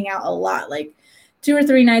hanging out a lot, like 2 or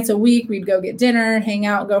 3 nights a week. We'd go get dinner, hang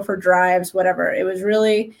out, go for drives, whatever. It was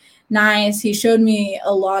really nice. He showed me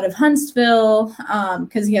a lot of Huntsville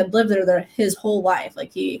because he had lived there his whole life.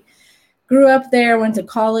 Like, he grew up there, went to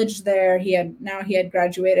college there. He had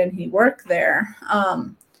graduated and he worked there.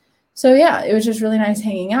 So yeah, it was just really nice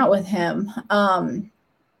hanging out with him.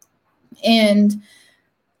 And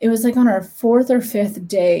it was like on our 4th or 5th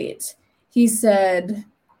date, he said,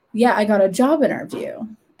 yeah, I got a job interview.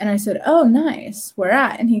 And I said, oh, nice. Where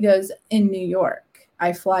at? And he goes, in New York.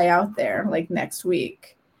 I fly out there like next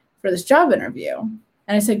week for this job interview.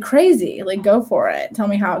 And I said, crazy, like, go for it. Tell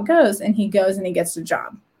me how it goes. And he goes and he gets the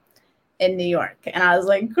job in New York. And I was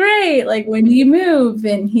like, great. Like, when do you move?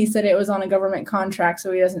 And he said it was on a government contract,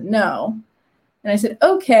 so he doesn't know. And I said,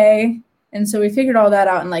 okay. And so we figured all that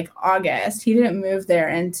out in like August. He didn't move there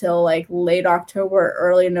until like late October,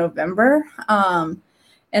 early November.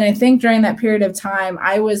 And I think during that period of time,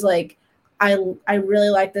 I was like, I really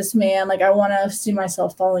like this man. Like, I want to see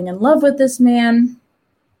myself falling in love with this man,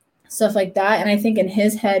 stuff like that. And I think in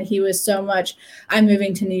his head, he was so much, I'm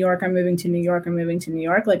moving to New York. I'm moving to New York. I'm moving to New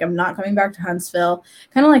York. Like, I'm not coming back to Huntsville.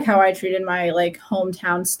 Kind of like how I treated my like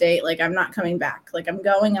hometown state. Like, I'm not coming back. Like, I'm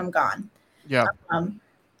going, I'm gone. Yeah.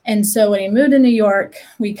 And so when he moved to New York,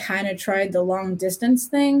 we kind of tried the long distance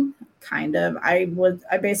thing. Kind of. I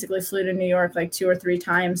basically flew to New York like 2 or 3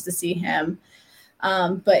 times to see him.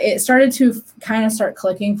 But it started to kind of start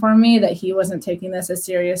clicking for me that he wasn't taking this as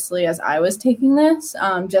seriously as I was taking this.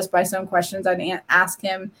 Just by some questions I'd ask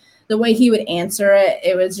him, the way he would answer it,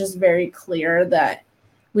 it was just very clear that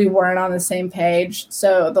we weren't on the same page.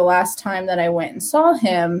 So the last time that I went and saw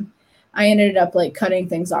him, I ended up like cutting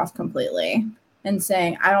things off completely and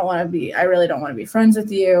saying, I really don't want to be friends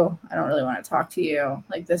with you. I don't really want to talk to you.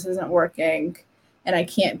 Like, this isn't working and I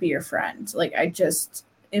can't be your friend. Like, I just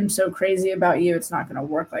am so crazy about you. It's not going to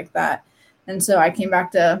work like that. And so I came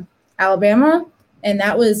back to Alabama, and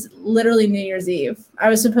that was literally New Year's Eve. I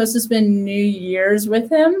was supposed to spend New Year's with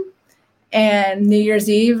him, and New Year's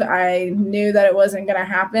Eve, I knew that it wasn't going to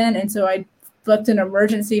happen. And so I booked an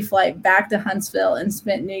emergency flight back to Huntsville and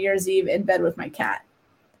spent New Year's Eve in bed with my cat.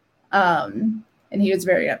 And he was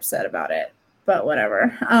very upset about it, but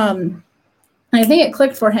whatever. I think it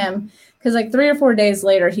clicked for him because like 3 or 4 days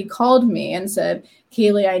later, he called me and said,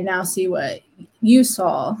 Kaleigh, I now see what you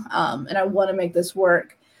saw, and I want to make this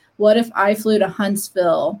work. What if I flew to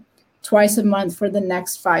Huntsville twice a month for the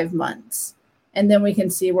next 5 months, and then we can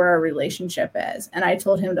see where our relationship is? And I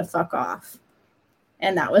told him to fuck off.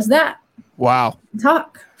 And that was that. Wow.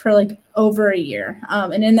 Talk for like over a year.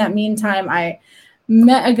 And in that meantime, I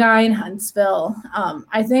met a guy in Huntsville.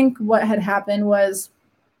 I think what had happened was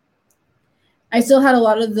I still had a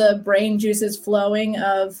lot of the brain juices flowing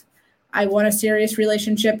of, I want a serious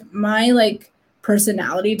relationship. My like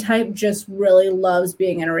personality type just really loves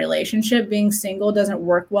being in a relationship. Being single doesn't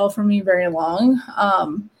work well for me very long.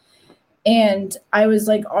 And I was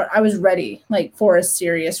like, I was ready like for a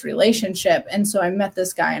serious relationship. And so I met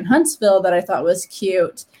this guy in Huntsville that I thought was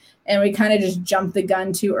cute. And we kind of just jumped the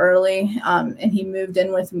gun too early. And he moved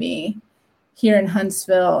in with me here in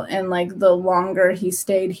Huntsville. And like the longer he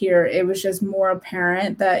stayed here, it was just more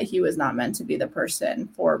apparent that he was not meant to be the person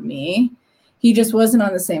for me. He just wasn't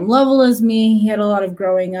on the same level as me. He had a lot of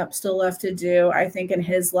growing up still left to do, I think, in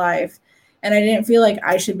his life. And I didn't feel like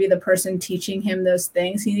I should be the person teaching him those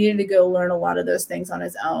things. He needed to go learn a lot of those things on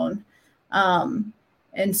his own.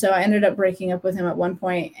 And so I ended up breaking up with him at one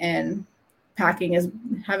point and having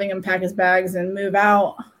him pack his bags and move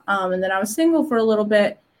out. And then I was single for a little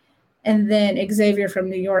bit. And then Xavier from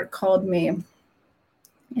New York called me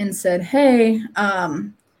and said, hey,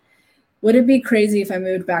 would it be crazy if I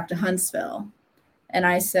moved back to Huntsville? And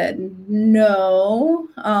I said, no,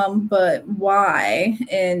 but why?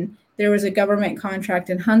 And there was a government contract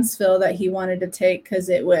in Huntsville that he wanted to take because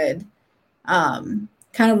it would kind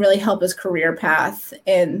of really help his career path.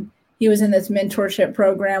 And he was in this mentorship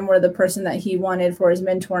program where the person that he wanted for his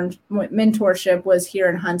mentorship was here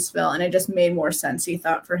in Huntsville. And it just made more sense, he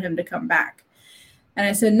thought, for him to come back. And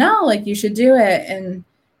I said, no, like, you should do it. And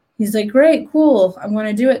he's like, great, cool. I'm going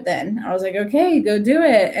to do it then. I was like, okay, go do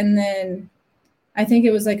it. And then I think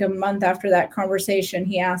it was like a month after that conversation,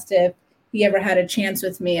 he asked if he ever had a chance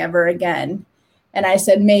with me ever again. And I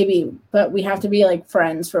said, maybe, but we have to be like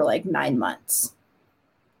friends for like 9 months.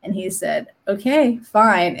 And he said, okay,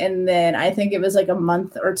 fine. And then I think it was like a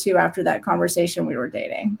month or 2 after that conversation, we were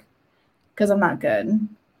dating, because I'm not good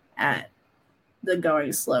at the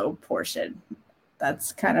going slow portion.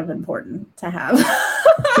 That's kind of important to have.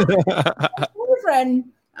 We're a friend,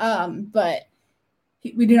 but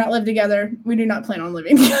we do not live together. We do not plan on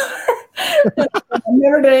living together. I'm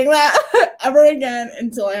never doing that ever again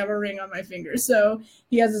until I have a ring on my finger. So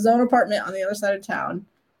he has his own apartment on the other side of town.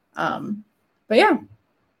 But yeah.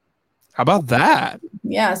 How about that?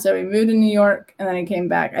 Yeah, so we moved to New York, and then he came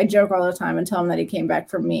back. I joke all the time and tell him that he came back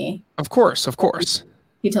for me. Of course, of course.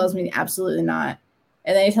 He tells me absolutely not.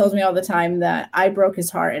 And then he tells me all the time that I broke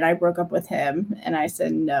his heart and I broke up with him. And I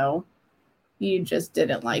said, no, you just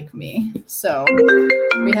didn't like me. So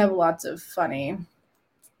we have lots of funny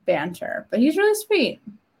banter, but he's really sweet.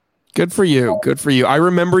 Good for you. Good for you. I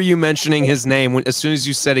remember you mentioning his name as soon as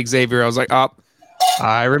you said Xavier. I was like, oh,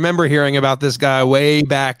 I remember hearing about this guy way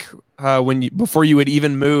back before you had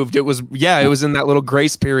even moved. It was in that little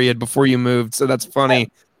grace period before you moved. So that's funny.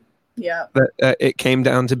 Yeah. That it came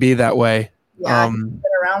down to be that way. Yeah, he's been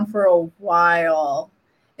around for a while.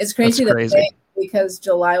 It's crazy to think, because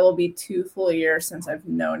July will be 2 full years since I've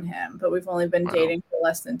known him, but we've only been dating for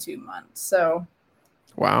less than 2 months. So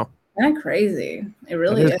Wow. Kind of crazy. It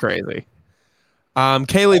really It is crazy.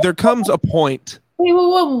 Kaleigh, there comes a point. Wait,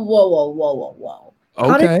 whoa.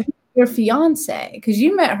 How did Okay. you meet your fiance? Because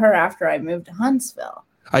you met her after I moved to Huntsville.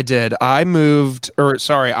 I did. I met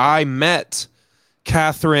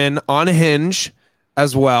Catherine on Hinge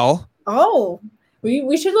as well. Oh,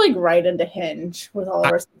 we should like write into Hinge with all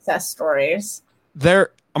of our success stories.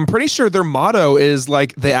 I'm pretty sure their motto is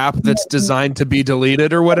like the app that's designed to be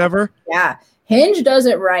deleted or whatever. Yeah. Hinge does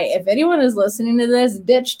it right. If anyone is listening to this,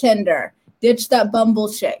 ditch Tinder. Ditch that Bumble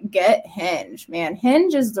shit. Get Hinge, man.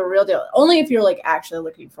 Hinge is the real deal. Only if you're like actually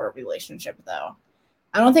looking for a relationship, though.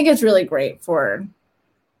 I don't think it's really great for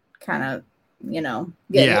kind of,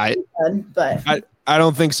 getting done, but I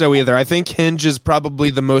don't think so either. I think Hinge is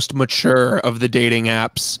probably the most mature of the dating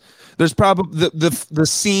apps. There's probably the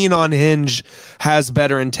scene on Hinge has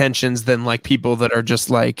better intentions than like people that are just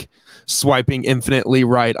like swiping infinitely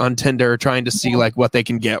right on Tinder trying to see like what they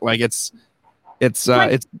can get. Like it's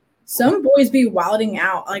some boys be wilding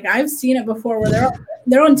out. Like I've seen it before where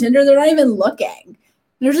they're on Tinder, they're not even looking.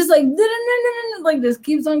 They're just like like this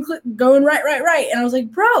keeps on going right. And I was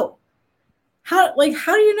like, bro, how do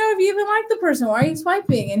you know if you even like the person? Why are you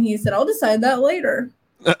swiping? And he said, I'll decide that later.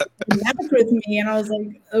 Matched with me, and I was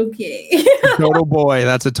like, okay. Total boy.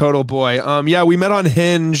 That's a total boy. Yeah, we met on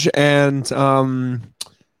Hinge, and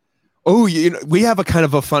we have a kind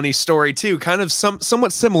of a funny story too. Kind of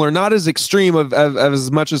somewhat similar, not as extreme of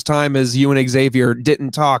as much as time as you and Xavier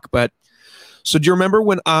didn't talk. But so, do you remember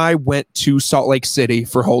when I went to Salt Lake City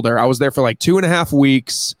for Holder? I was there for like 2.5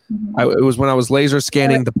 weeks. Mm-hmm. It was when I was laser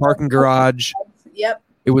scanning the parking garage. Yep.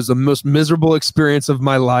 It was the most miserable experience of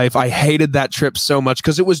my life. I hated that trip so much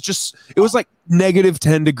because it was like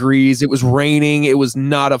 -10 degrees. It was raining. It was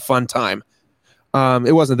not a fun time.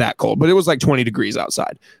 It wasn't that cold, but it was like 20 degrees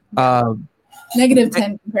outside. -10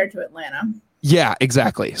 compared to Atlanta. Yeah,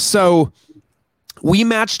 exactly. So we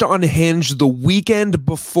matched on Hinge the weekend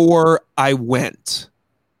before I went.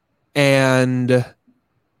 The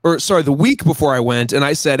week before I went, and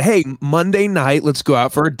I said, hey, Monday night, let's go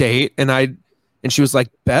out for a date. And she was like,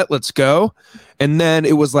 bet, let's go. And then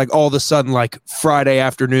it was like all of a sudden, like Friday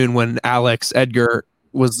afternoon when Alex Edgar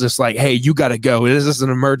was just like, hey, you got to go. This is an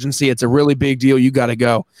emergency. It's a really big deal. You got to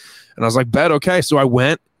go. And I was like, bet, okay. So I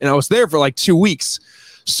went, and I was there for like 2 weeks.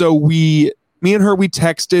 So me and her, we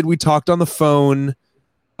texted, we talked on the phone,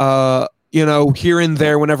 here and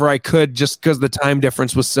there whenever I could, just because the time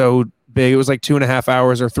difference was so big. It was like 2.5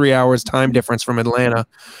 hours or 3 hours time difference from Atlanta.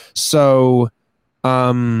 So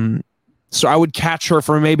I would catch her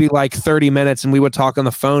for maybe like 30 minutes and we would talk on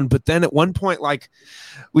the phone. But then at one point, like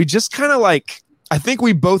we just kind of like, I think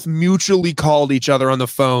we both mutually called each other on the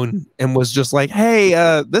phone and was just like, hey,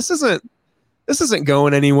 this isn't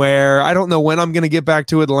going anywhere. I don't know when I'm going to get back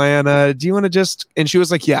to Atlanta. Do you want to just, and she was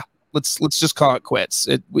like, yeah, let's just call it quits.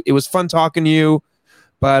 It was fun talking to you,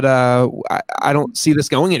 but I don't see this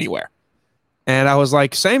going anywhere. And I was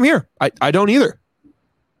like, same here. I don't either.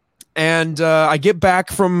 And I get back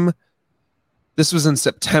from, this was in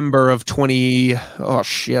September of 19,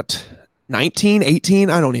 18?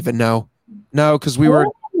 I don't even know. No, because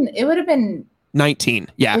it would have been 19.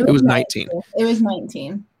 Yeah, it was 19. It was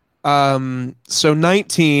 19. So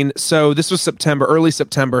 19. So this was early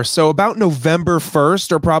September. So about November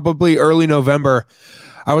 1st or probably early November,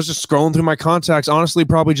 I was just scrolling through my contacts, honestly,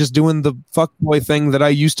 probably just doing the fuckboy thing that I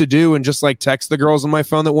used to do and just like text the girls on my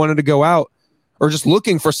phone that wanted to go out, or just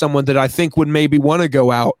looking for someone that I think would maybe want to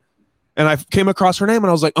go out. And I came across her name and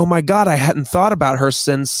I was like, oh my God, I hadn't thought about her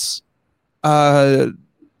since I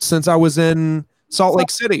was in Salt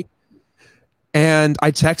Lake City. And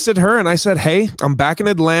I texted her and I said, hey, I'm back in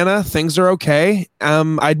Atlanta. Things are okay.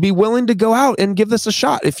 I'd be willing to go out and give this a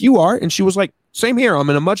shot if you are. And she was like, same here. I'm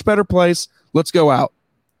in a much better place. Let's go out.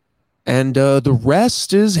 And the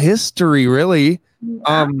rest is history, really.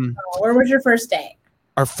 Where was your first date?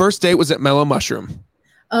 Our first date was at Mellow Mushroom.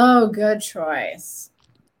 Oh, good choice.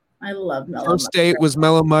 I love Mellow Mushroom. First date was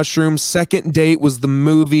Mellow Mushroom. Second date was the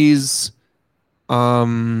movies.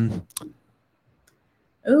 Ooh.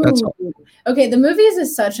 Okay, the movies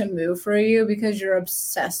is such a move for you because you're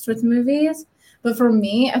obsessed with movies. But for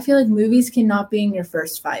me, I feel like movies cannot be in your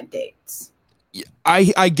first 5 dates.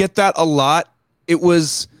 I get that a lot. It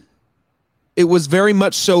was very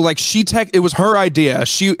much so like it was her idea.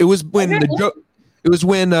 It was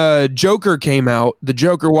when Joker came out, the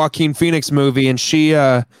Joker Joaquin Phoenix movie, and she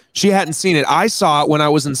hadn't seen it. I saw it when I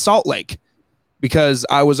was in Salt Lake because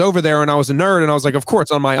I was over there and I was a nerd and I was like, of course,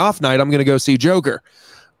 on my off night, I'm going to go see Joker.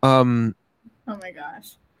 Oh my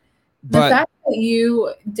gosh. The fact that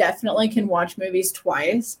you definitely can watch movies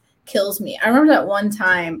twice kills me. I remember that one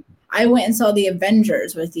time I went and saw the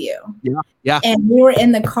Avengers with you. Yeah. Yeah. And we were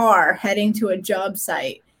in the car heading to a job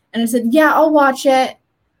site. And I said, yeah, I'll watch it.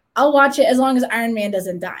 I'll watch it as long as Iron Man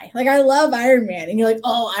doesn't die. Like, I love Iron Man. And you're like,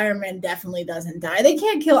 oh, Iron Man definitely doesn't die. They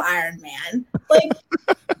can't kill Iron Man. Like,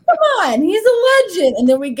 come on, he's a legend. And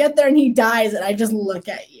then we get there and he dies, and I just look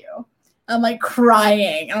at you. I'm like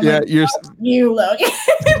crying. I'm like, you, Logan.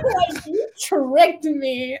 Like, you tricked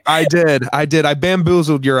me. I did. I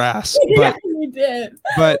bamboozled your ass. Yeah, you did.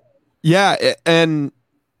 But yeah, and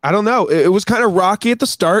I don't know. It was kind of rocky at the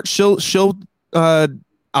start.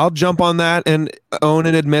 I'll jump on that and own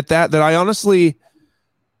and admit that I honestly,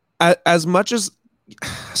 as much as,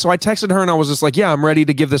 so I texted her and I was just like, yeah, I'm ready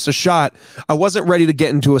to give this a shot. I wasn't ready to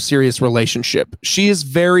get into a serious relationship. She has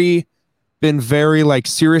been very like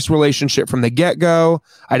serious relationship from the get-go.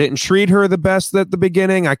 I didn't treat her the best at the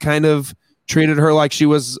beginning. I kind of treated her like she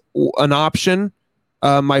was an option.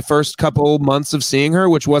 My first couple months of seeing her,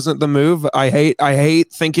 which wasn't the move. I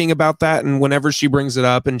hate thinking about that. And whenever she brings it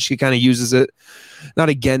up and she kind of uses it, not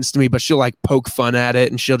against me, but she'll like poke fun at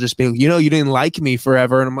it. And she'll just be, you didn't like me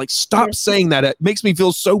forever. And I'm like, stop saying that. It makes me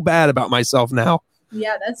feel so bad about myself now.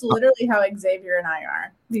 Yeah, that's literally how Xavier and I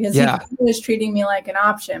are. Because he was treating me like an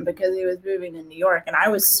option because he was moving to New York. And I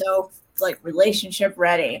was so like relationship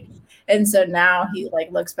ready. And so now he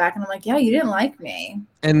like looks back and I'm like, yeah, you didn't like me.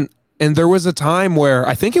 And there was a time where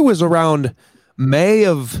I think it was around May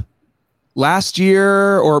of last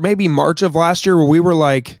year or maybe March of last year where we were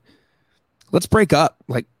like, let's break up.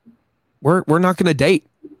 Like we're not going to date.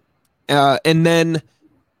 And then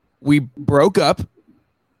we broke up.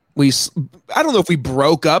 I don't know if we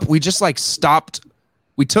broke up. We just like stopped.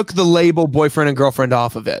 We took the label boyfriend and girlfriend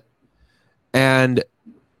off of it. And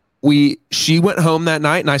she went home that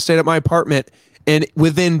night and I stayed at my apartment. And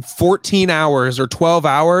within 14 hours or 12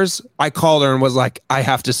 hours, I called her and was like, I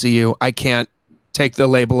have to see you. I can't take the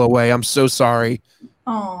label away. I'm so sorry.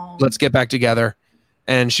 Aww. Let's get back together.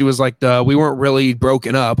 And she was like, we weren't really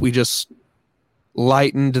broken up. We just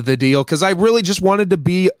lightened the deal because I really just wanted to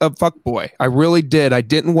be a fuckboy. I really did. I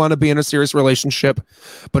didn't want to be in a serious relationship,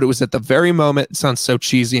 but it was at the very moment, it sounds so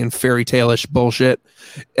cheesy and fairy tale-ish bullshit.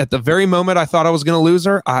 At the very moment I thought I was going to lose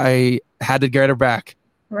her, I had to get her back.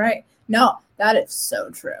 Right. No, that is so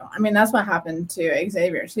true. I mean, that's what happened to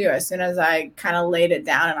Xavier too. As soon as I kind of laid it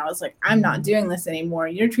down and I was like, I'm not doing this anymore.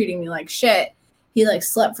 You're treating me like shit. He like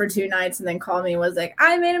slept for 2 nights and then called me and was like,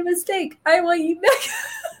 I made a mistake. I want you back.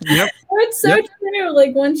 Yep. It's so true.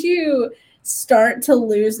 Like once you start to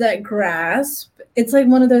lose that grasp, it's like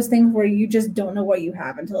one of those things where you just don't know what you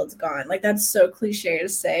have until it's gone. Like that's so cliche to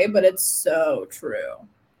say, but it's so true.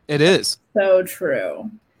 It is. So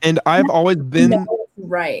true. And I've always been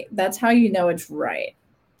right. That's how you know it's right.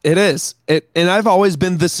 It is. And I've always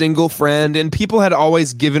been the single friend, and people had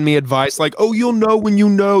always given me advice like, oh, you'll know when you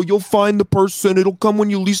know, you'll find the person, it'll come when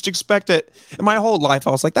you least expect it. And my whole life, I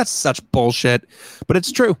was like, that's such bullshit. But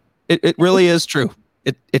it's true. It really is true.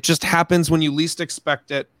 It just happens when you least expect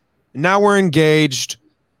it. Now we're engaged,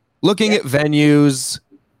 looking at venues,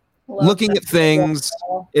 looking at things.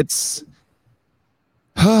 It's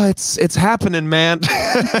happening, man.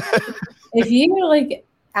 If you like,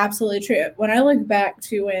 absolutely true. When I look back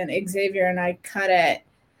to when Xavier and I cut it,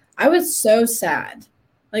 I was so sad.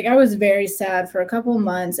 Like I was very sad for a couple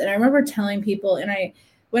months. And I remember telling people, and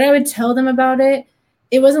when I would tell them about it,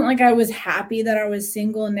 it wasn't like I was happy that I was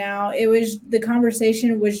single now. It was, the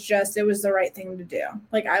conversation was just, it was the right thing to do.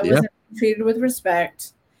 Like I wasn't treated with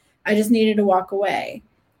respect. I just needed to walk away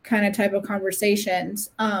kind of type of conversations.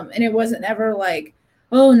 And it wasn't ever like,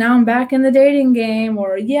 oh, now I'm back in the dating game,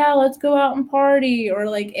 or yeah, let's go out and party, or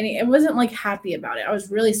like it wasn't like happy about it. I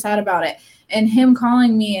was really sad about it. And him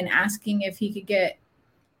calling me and asking if he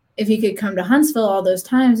could come to Huntsville all those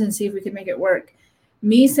times and see if we could make it work.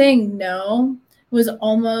 Me saying no was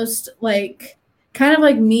almost like kind of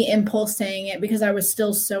like me impulse saying it because I was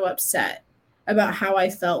still so upset about how I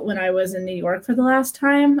felt when I was in New York for the last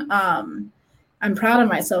time. I'm proud of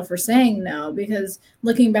myself for saying no, because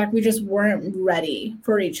looking back, we just weren't ready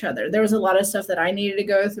for each other. There was a lot of stuff that I needed to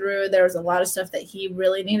go through. There was a lot of stuff that he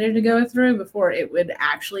really needed to go through before it would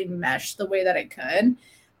actually mesh the way that it could.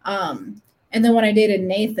 And then when I dated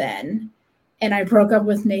Nathan and I broke up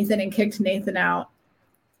with Nathan and kicked Nathan out,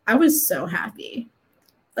 I was so happy.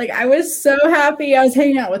 Like, I was so happy. I was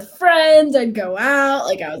hanging out with friends. I'd go out.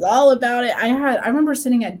 Like, I was all about it. I remember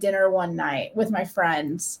sitting at dinner one night with my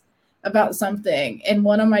friends about something, and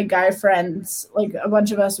one of my guy friends, like a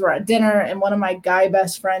bunch of us were at dinner, and one of my guy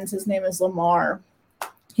best friends, his name is Lamar,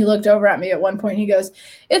 he looked over at me at one point, he goes,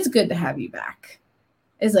 "It's good to have you back."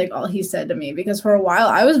 is like all he said to me, because for a while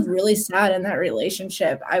I was really sad in that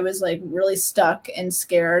relationship. I was like really stuck and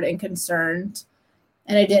scared and concerned,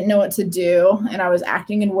 and I didn't know what to do, and I was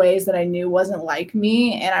acting in ways that I knew wasn't like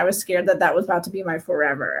me, and I was scared that that was about to be my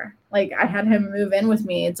forever. Like I had him move in with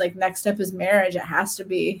me. It's like next step is marriage. It has to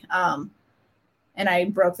be. And I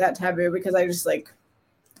broke that taboo because I just like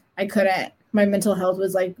I couldn't. My mental health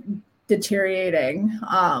was like deteriorating.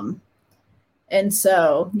 And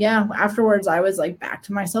so, yeah, afterwards, I was like back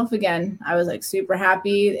to myself again. I was like super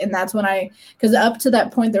happy. And that's when because up to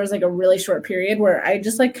that point, there was like a really short period where I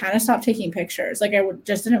just like kind of stopped taking pictures. Like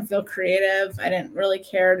just didn't feel creative. I didn't really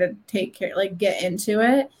care to get into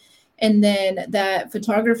it. And then that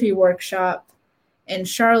photography workshop in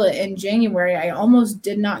Charlotte in January, I almost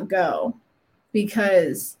did not go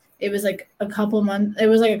because it was like a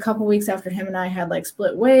couple weeks after him and I had like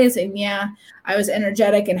split ways. And yeah, I was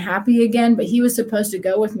energetic and happy again, but he was supposed to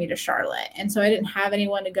go with me to Charlotte. And so I didn't have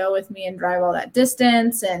anyone to go with me and drive all that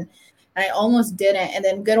distance. And I almost didn't. And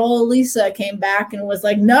then good old Lisa came back and was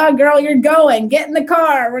like, "No, girl, you're going. Get in the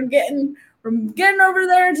car. We're getting over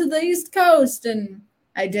there to the East Coast." And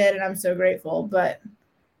I did, and I'm so grateful. But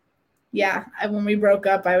yeah, when we broke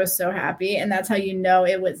up, I was so happy. And that's how you know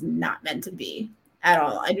it was not meant to be at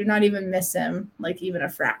all. I do not even miss him, like even a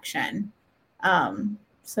fraction.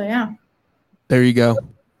 So yeah. There you go.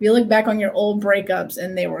 You look back on your old breakups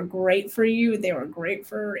and they were great for you. They were great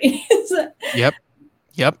for a reason. Yep.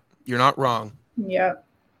 You're not wrong. Yep.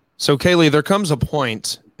 So Kaleigh, there comes a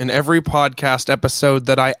point in every podcast episode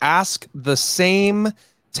that I ask the same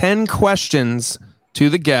 10 questions to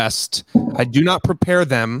the guest. I do not prepare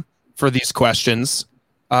them for these questions.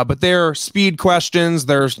 But they're speed questions.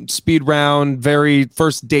 They're speed round, very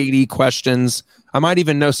first datey questions. I might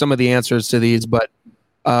even know some of the answers to these, but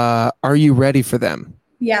are you ready for them?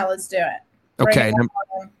 Yeah, let's do it. Okay.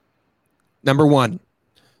 Number one,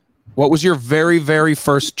 what was your very, very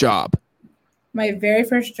first job? My very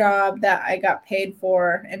first job that I got paid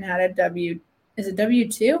for and had a is it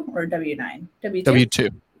W-2 or W-9?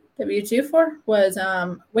 W-2. W-2 for was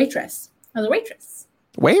waitress. I was a waitress.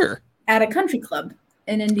 Where? At a country club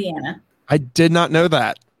in Indiana. I did not know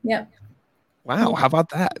that. Yep. Wow. How about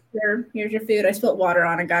that? Here's your food. I spilled water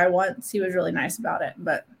on a guy once. He was really nice about it,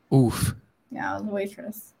 but oof. Yeah, I was a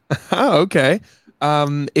waitress. Oh, okay.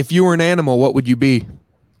 If you were an animal, what would you be?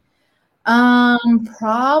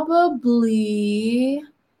 Probably.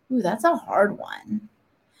 Ooh, that's a hard one.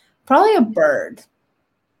 Probably a bird.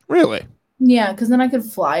 Really? Yeah, because then I could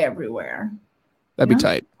fly everywhere. That'd be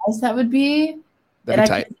tight. How nice that would be. That'd be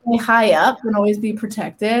tight. I could stay high up and always be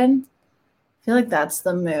protected. I feel like that's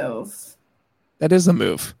the move. That is the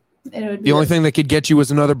move. It would be the only thing that could get you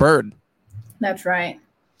was another bird. That's right.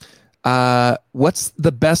 What's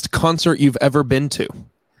the best concert you've ever been to?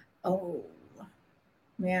 Oh,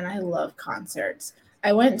 man, I love concerts.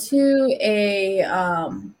 I went to a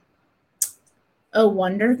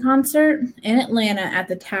Wonder concert in Atlanta at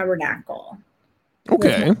the Tabernacle.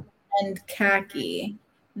 Okay. And Khaki.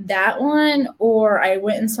 That one, or I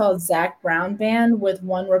went and saw Zac Brown Band with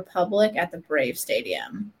One Republic at the Brave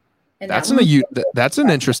Stadium. And that's an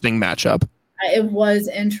interesting matchup. It was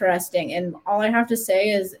interesting, and all I have to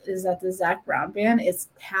say is that the Zac Brown Band is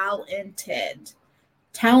talented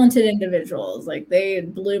individuals. Like they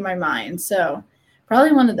blew my mind. So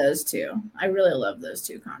probably one of those two. I really love those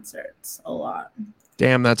two concerts a lot.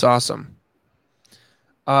 Damn, that's awesome.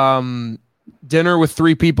 Dinner with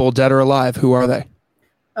 3 people, dead or alive. Who are they?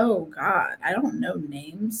 Oh God, I don't know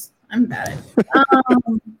names. I'm bad at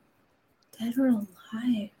dead or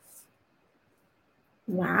alive.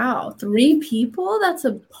 Wow, 3 people? That's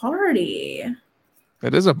a party.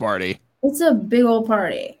 It is a party. It's a big old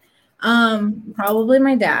party. Probably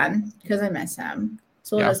my dad, because I miss him.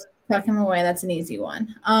 So we'll just tuck him away. That's an easy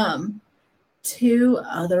one. 2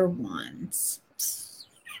 other ones.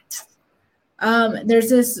 There's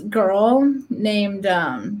this girl named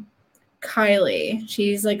Kylie.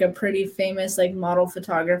 She's like a pretty famous like model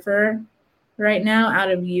photographer right now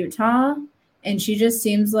out of Utah, and she just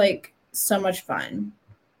seems like so much fun.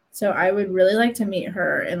 So I would really like to meet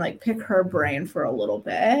her and like pick her brain for a little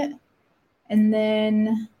bit. And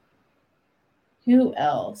then who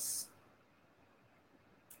else?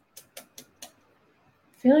 I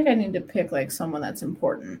feel like I need to pick like someone that's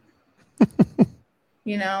important.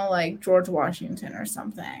 You know, like George Washington or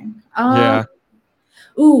something. Yeah.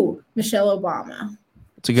 Ooh, Michelle Obama.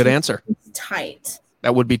 It's a good answer. Tight.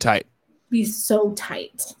 That would be tight. Be so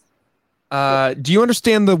tight. Do you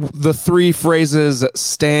understand the 3 phrases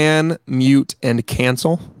stan, mute, and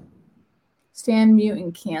cancel? Stan, mute,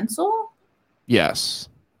 and cancel? Yes.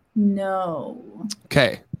 No.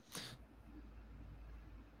 Okay.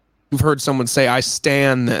 you've heard someone say, I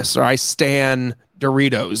stan this, or I stan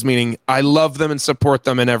Doritos, meaning I love them and support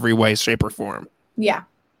them in every way, shape, or form. Yeah.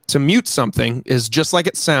 To mute something is just like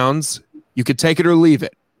it sounds. You could take it or leave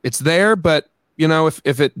it. It's there, but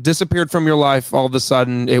if it disappeared from your life all of a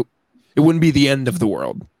sudden, it wouldn't be the end of the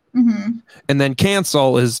world. Mm-hmm. And then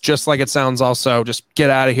cancel is just like it sounds also. Just get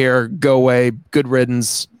out of here, go away, good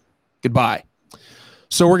riddance, goodbye.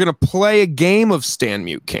 So we're going to play a game of stand,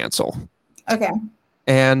 mute, cancel. Okay.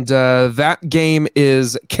 And that game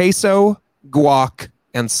is queso, guac,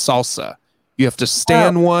 and salsa. You have to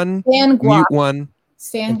stand one, mute one,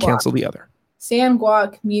 and cancel the other. Stand,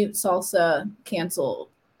 guac, mute, salsa, cancel.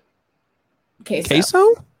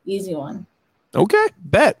 Queso? Easy one. Okay,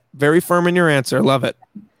 bet. Very firm in your answer. Love it.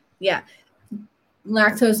 Yeah.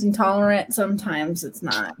 Lactose intolerant, sometimes it's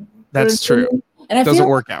not. That's true. And it doesn't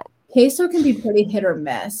work out. Queso can be pretty hit or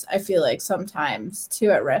miss, I feel like sometimes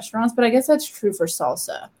too at restaurants, but I guess that's true for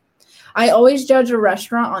salsa. I always judge a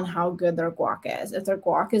restaurant on how good their guac is. If their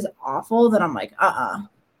guac is awful, then I'm like,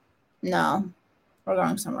 no, we're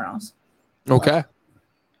going somewhere else. Okay.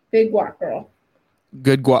 Big guac girl.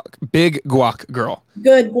 Good guac. Big guac girl.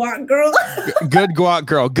 Good guac girl. Good guac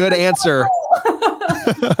girl. Good answer.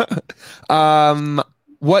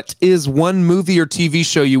 What is one movie or TV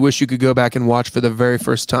show you wish you could go back and watch for the very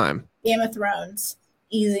first time? Game of Thrones.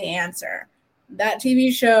 Easy answer. That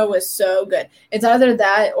TV show was so good. It's either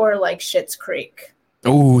that or like Schitt's Creek.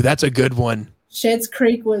 Oh, that's a good one. Schitt's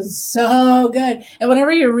Creek was so good. And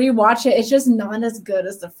whenever you rewatch it, it's just not as good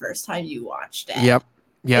as the first time you watched it. Yep.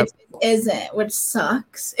 It isn't, which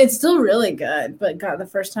sucks. It's still really good, but God, the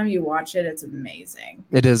first time you watch it, it's amazing.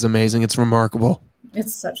 It is amazing. It's remarkable.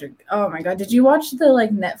 It's such a, oh my God. Did you watch the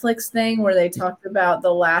like Netflix thing where they talked about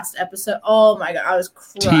the last episode? Oh my God. I was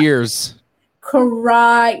crying. Tears.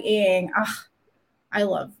 Crying. I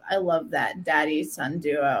love that daddy son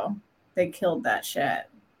duo. They killed that shit.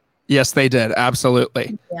 Yes, they did.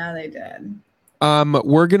 Absolutely. Yeah, they did.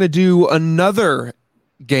 We're going to do another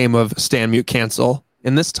game of Stand, Mute, Cancel.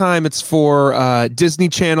 And this time it's for Disney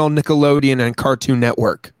Channel, Nickelodeon, and Cartoon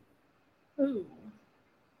Network. Ooh.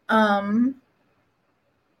 Trying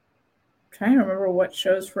to remember what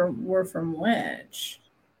shows were from which.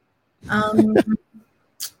 I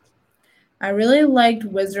really liked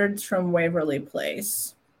Wizards from Waverly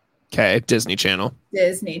Place. Okay, Disney Channel.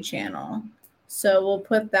 Disney Channel. So we'll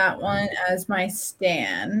put that one as my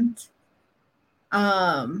stand.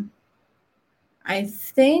 I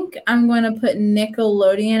think I'm going to put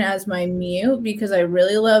Nickelodeon as my mute because I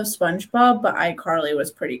really love SpongeBob, but iCarly was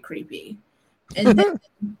pretty creepy. And then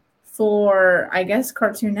for, I guess,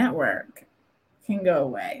 Cartoon Network can go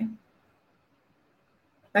away.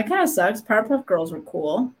 That kind of sucks. Powerpuff Girls were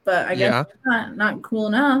cool, but I guess not cool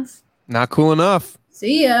enough. Not cool enough.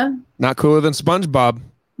 See ya. Not cooler than SpongeBob.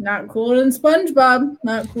 Not cooler than SpongeBob.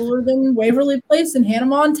 Not cooler than Waverly Place and Hannah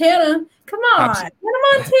Montana. Come on. Hannah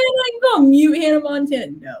Montana. You go mute Hannah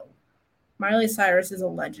Montana. No. Miley Cyrus is a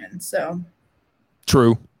legend, so.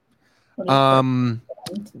 True.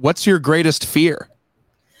 What's your greatest fear?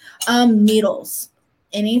 Needles.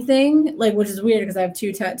 Anything, like, which is weird because I have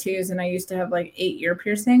 2 tattoos and I used to have like 8 ear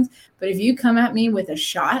piercings. But if you come at me with a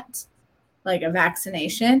shot, like a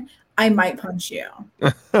vaccination, I might punch you.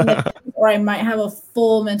 Or I might have a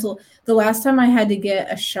full mental. The last time I had to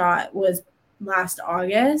get a shot was last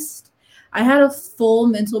August. I had a full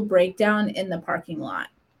mental breakdown in the parking lot.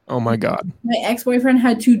 Oh my God. My ex-boyfriend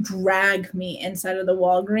had to drag me inside of the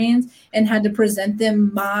Walgreens and had to present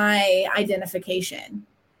them my identification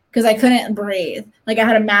because I couldn't breathe. Like I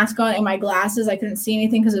had a mask on and my glasses. I couldn't see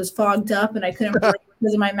anything because it was fogged up and I couldn't breathe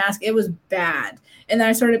because of my mask. It was bad. And then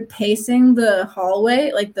I started pacing the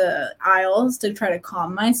hallway, like the aisles, to try to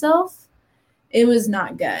calm myself. It was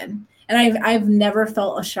not good. And I've never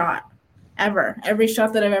felt a shot. Ever. Every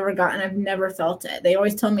shot that I've ever gotten, I've never felt it. They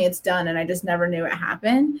always tell me it's done and I just never knew it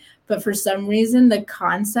happened. But for some reason, the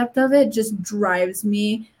concept of it just drives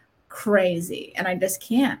me crazy. And I just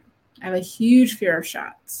can't. I have a huge fear of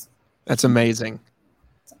shots. That's amazing.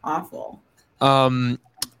 It's awful.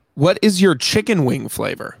 What is your chicken wing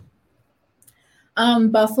flavor?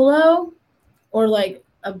 Buffalo or like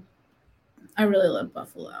I really love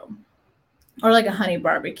buffalo. Or like a honey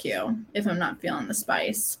barbecue if I'm not feeling the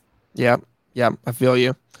spice. Yep, I feel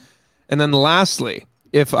you. And then lastly,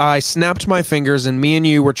 if I snapped my fingers and me and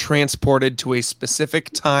you were transported to a specific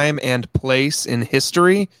time and place in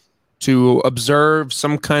history to observe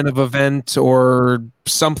some kind of event or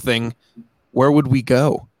something, where would we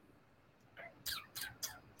go?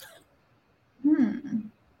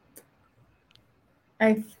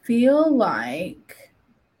 I feel like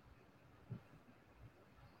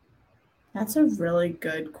That's a really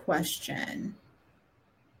good question.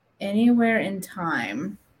 Anywhere in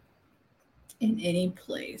time, in any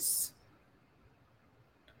place.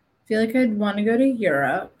 I feel like I'd want to go to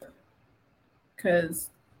Europe because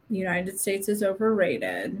the United States is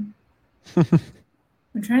overrated.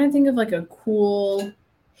 I'm trying to think of like a cool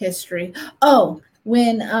history. Oh,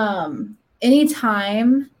 when any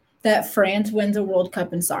time that France wins a World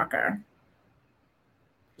Cup in soccer.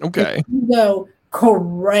 Okay. They go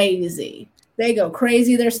crazy. They go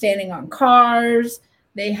crazy. They're standing on cars.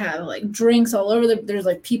 They have like drinks all over. There's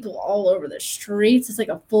like people all over the streets. It's like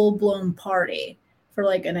a full-blown party for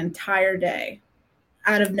like an entire day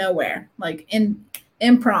out of nowhere, like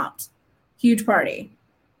impromptu. Huge party.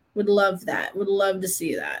 Would love that. Would love to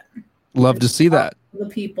see that. Love to see that. The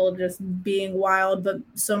people just being wild, but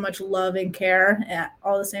so much love and care at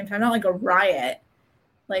all the same time. Not like a riot.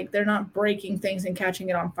 Like they're not breaking things and catching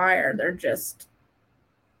it on fire. They're just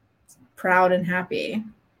proud and happy.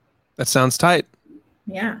 That sounds tight.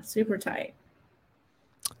 Yeah, super tight.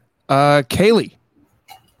 Kaleigh,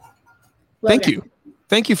 Logan.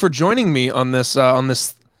 Thank you for joining me on this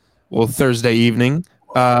Thursday evening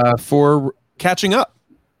for catching up.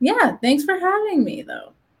 Yeah, thanks for having me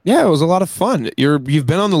though. Yeah, it was a lot of fun. You've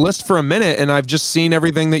been on the list for a minute, and I've just seen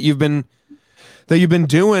everything that you've been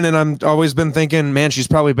doing, and I'm always been thinking, man, she's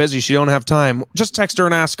probably busy. She don't have time. Just text her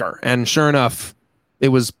and ask her. And sure enough, it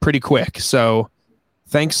was pretty quick. So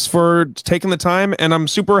thanks for taking the time, and I'm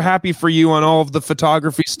super happy for you on all of the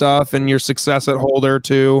photography stuff and your success at Holder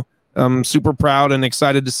too. I'm super proud and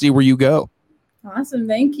excited to see where you go. Awesome.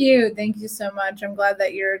 Thank you. Thank you so much. I'm glad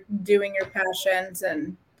that you're doing your passions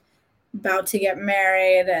and about to get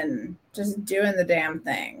married and just doing the damn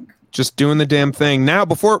thing. Just doing the damn thing. Now,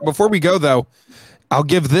 before we go, though, I'll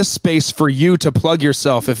give this space for you to plug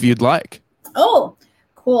yourself if you'd like. Oh,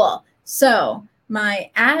 cool. So my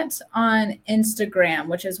 @ on Instagram,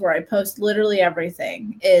 which is where I post literally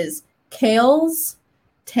everything, is Kale's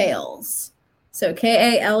Tales. So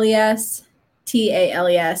KALES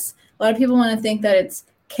TALES. A lot of people want to think that it's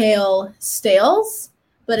Kale Stales,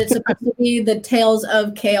 but it's supposed to be the tales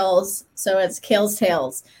of Kales. So it's Kale's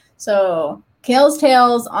Tales. So Kale's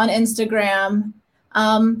Tales on Instagram.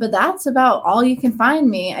 But that's about all you can find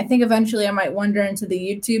me. I think eventually I might wander into the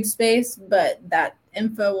YouTube space, but that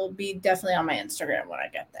info will be definitely on my Instagram when I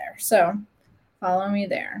get there. So follow me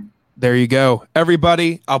there. There you go.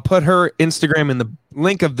 Everybody, I'll put her Instagram in the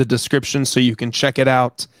link of the description so you can check it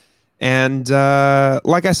out. And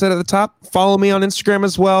like I said at the top, follow me on Instagram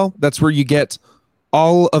as well. That's where you get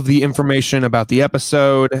all of the information about the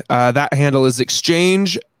episode. That handle is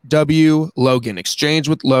Exchange W Logan. Exchange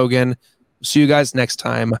with Logan. See you guys next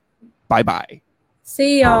time. Bye-bye.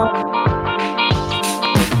 See y'all.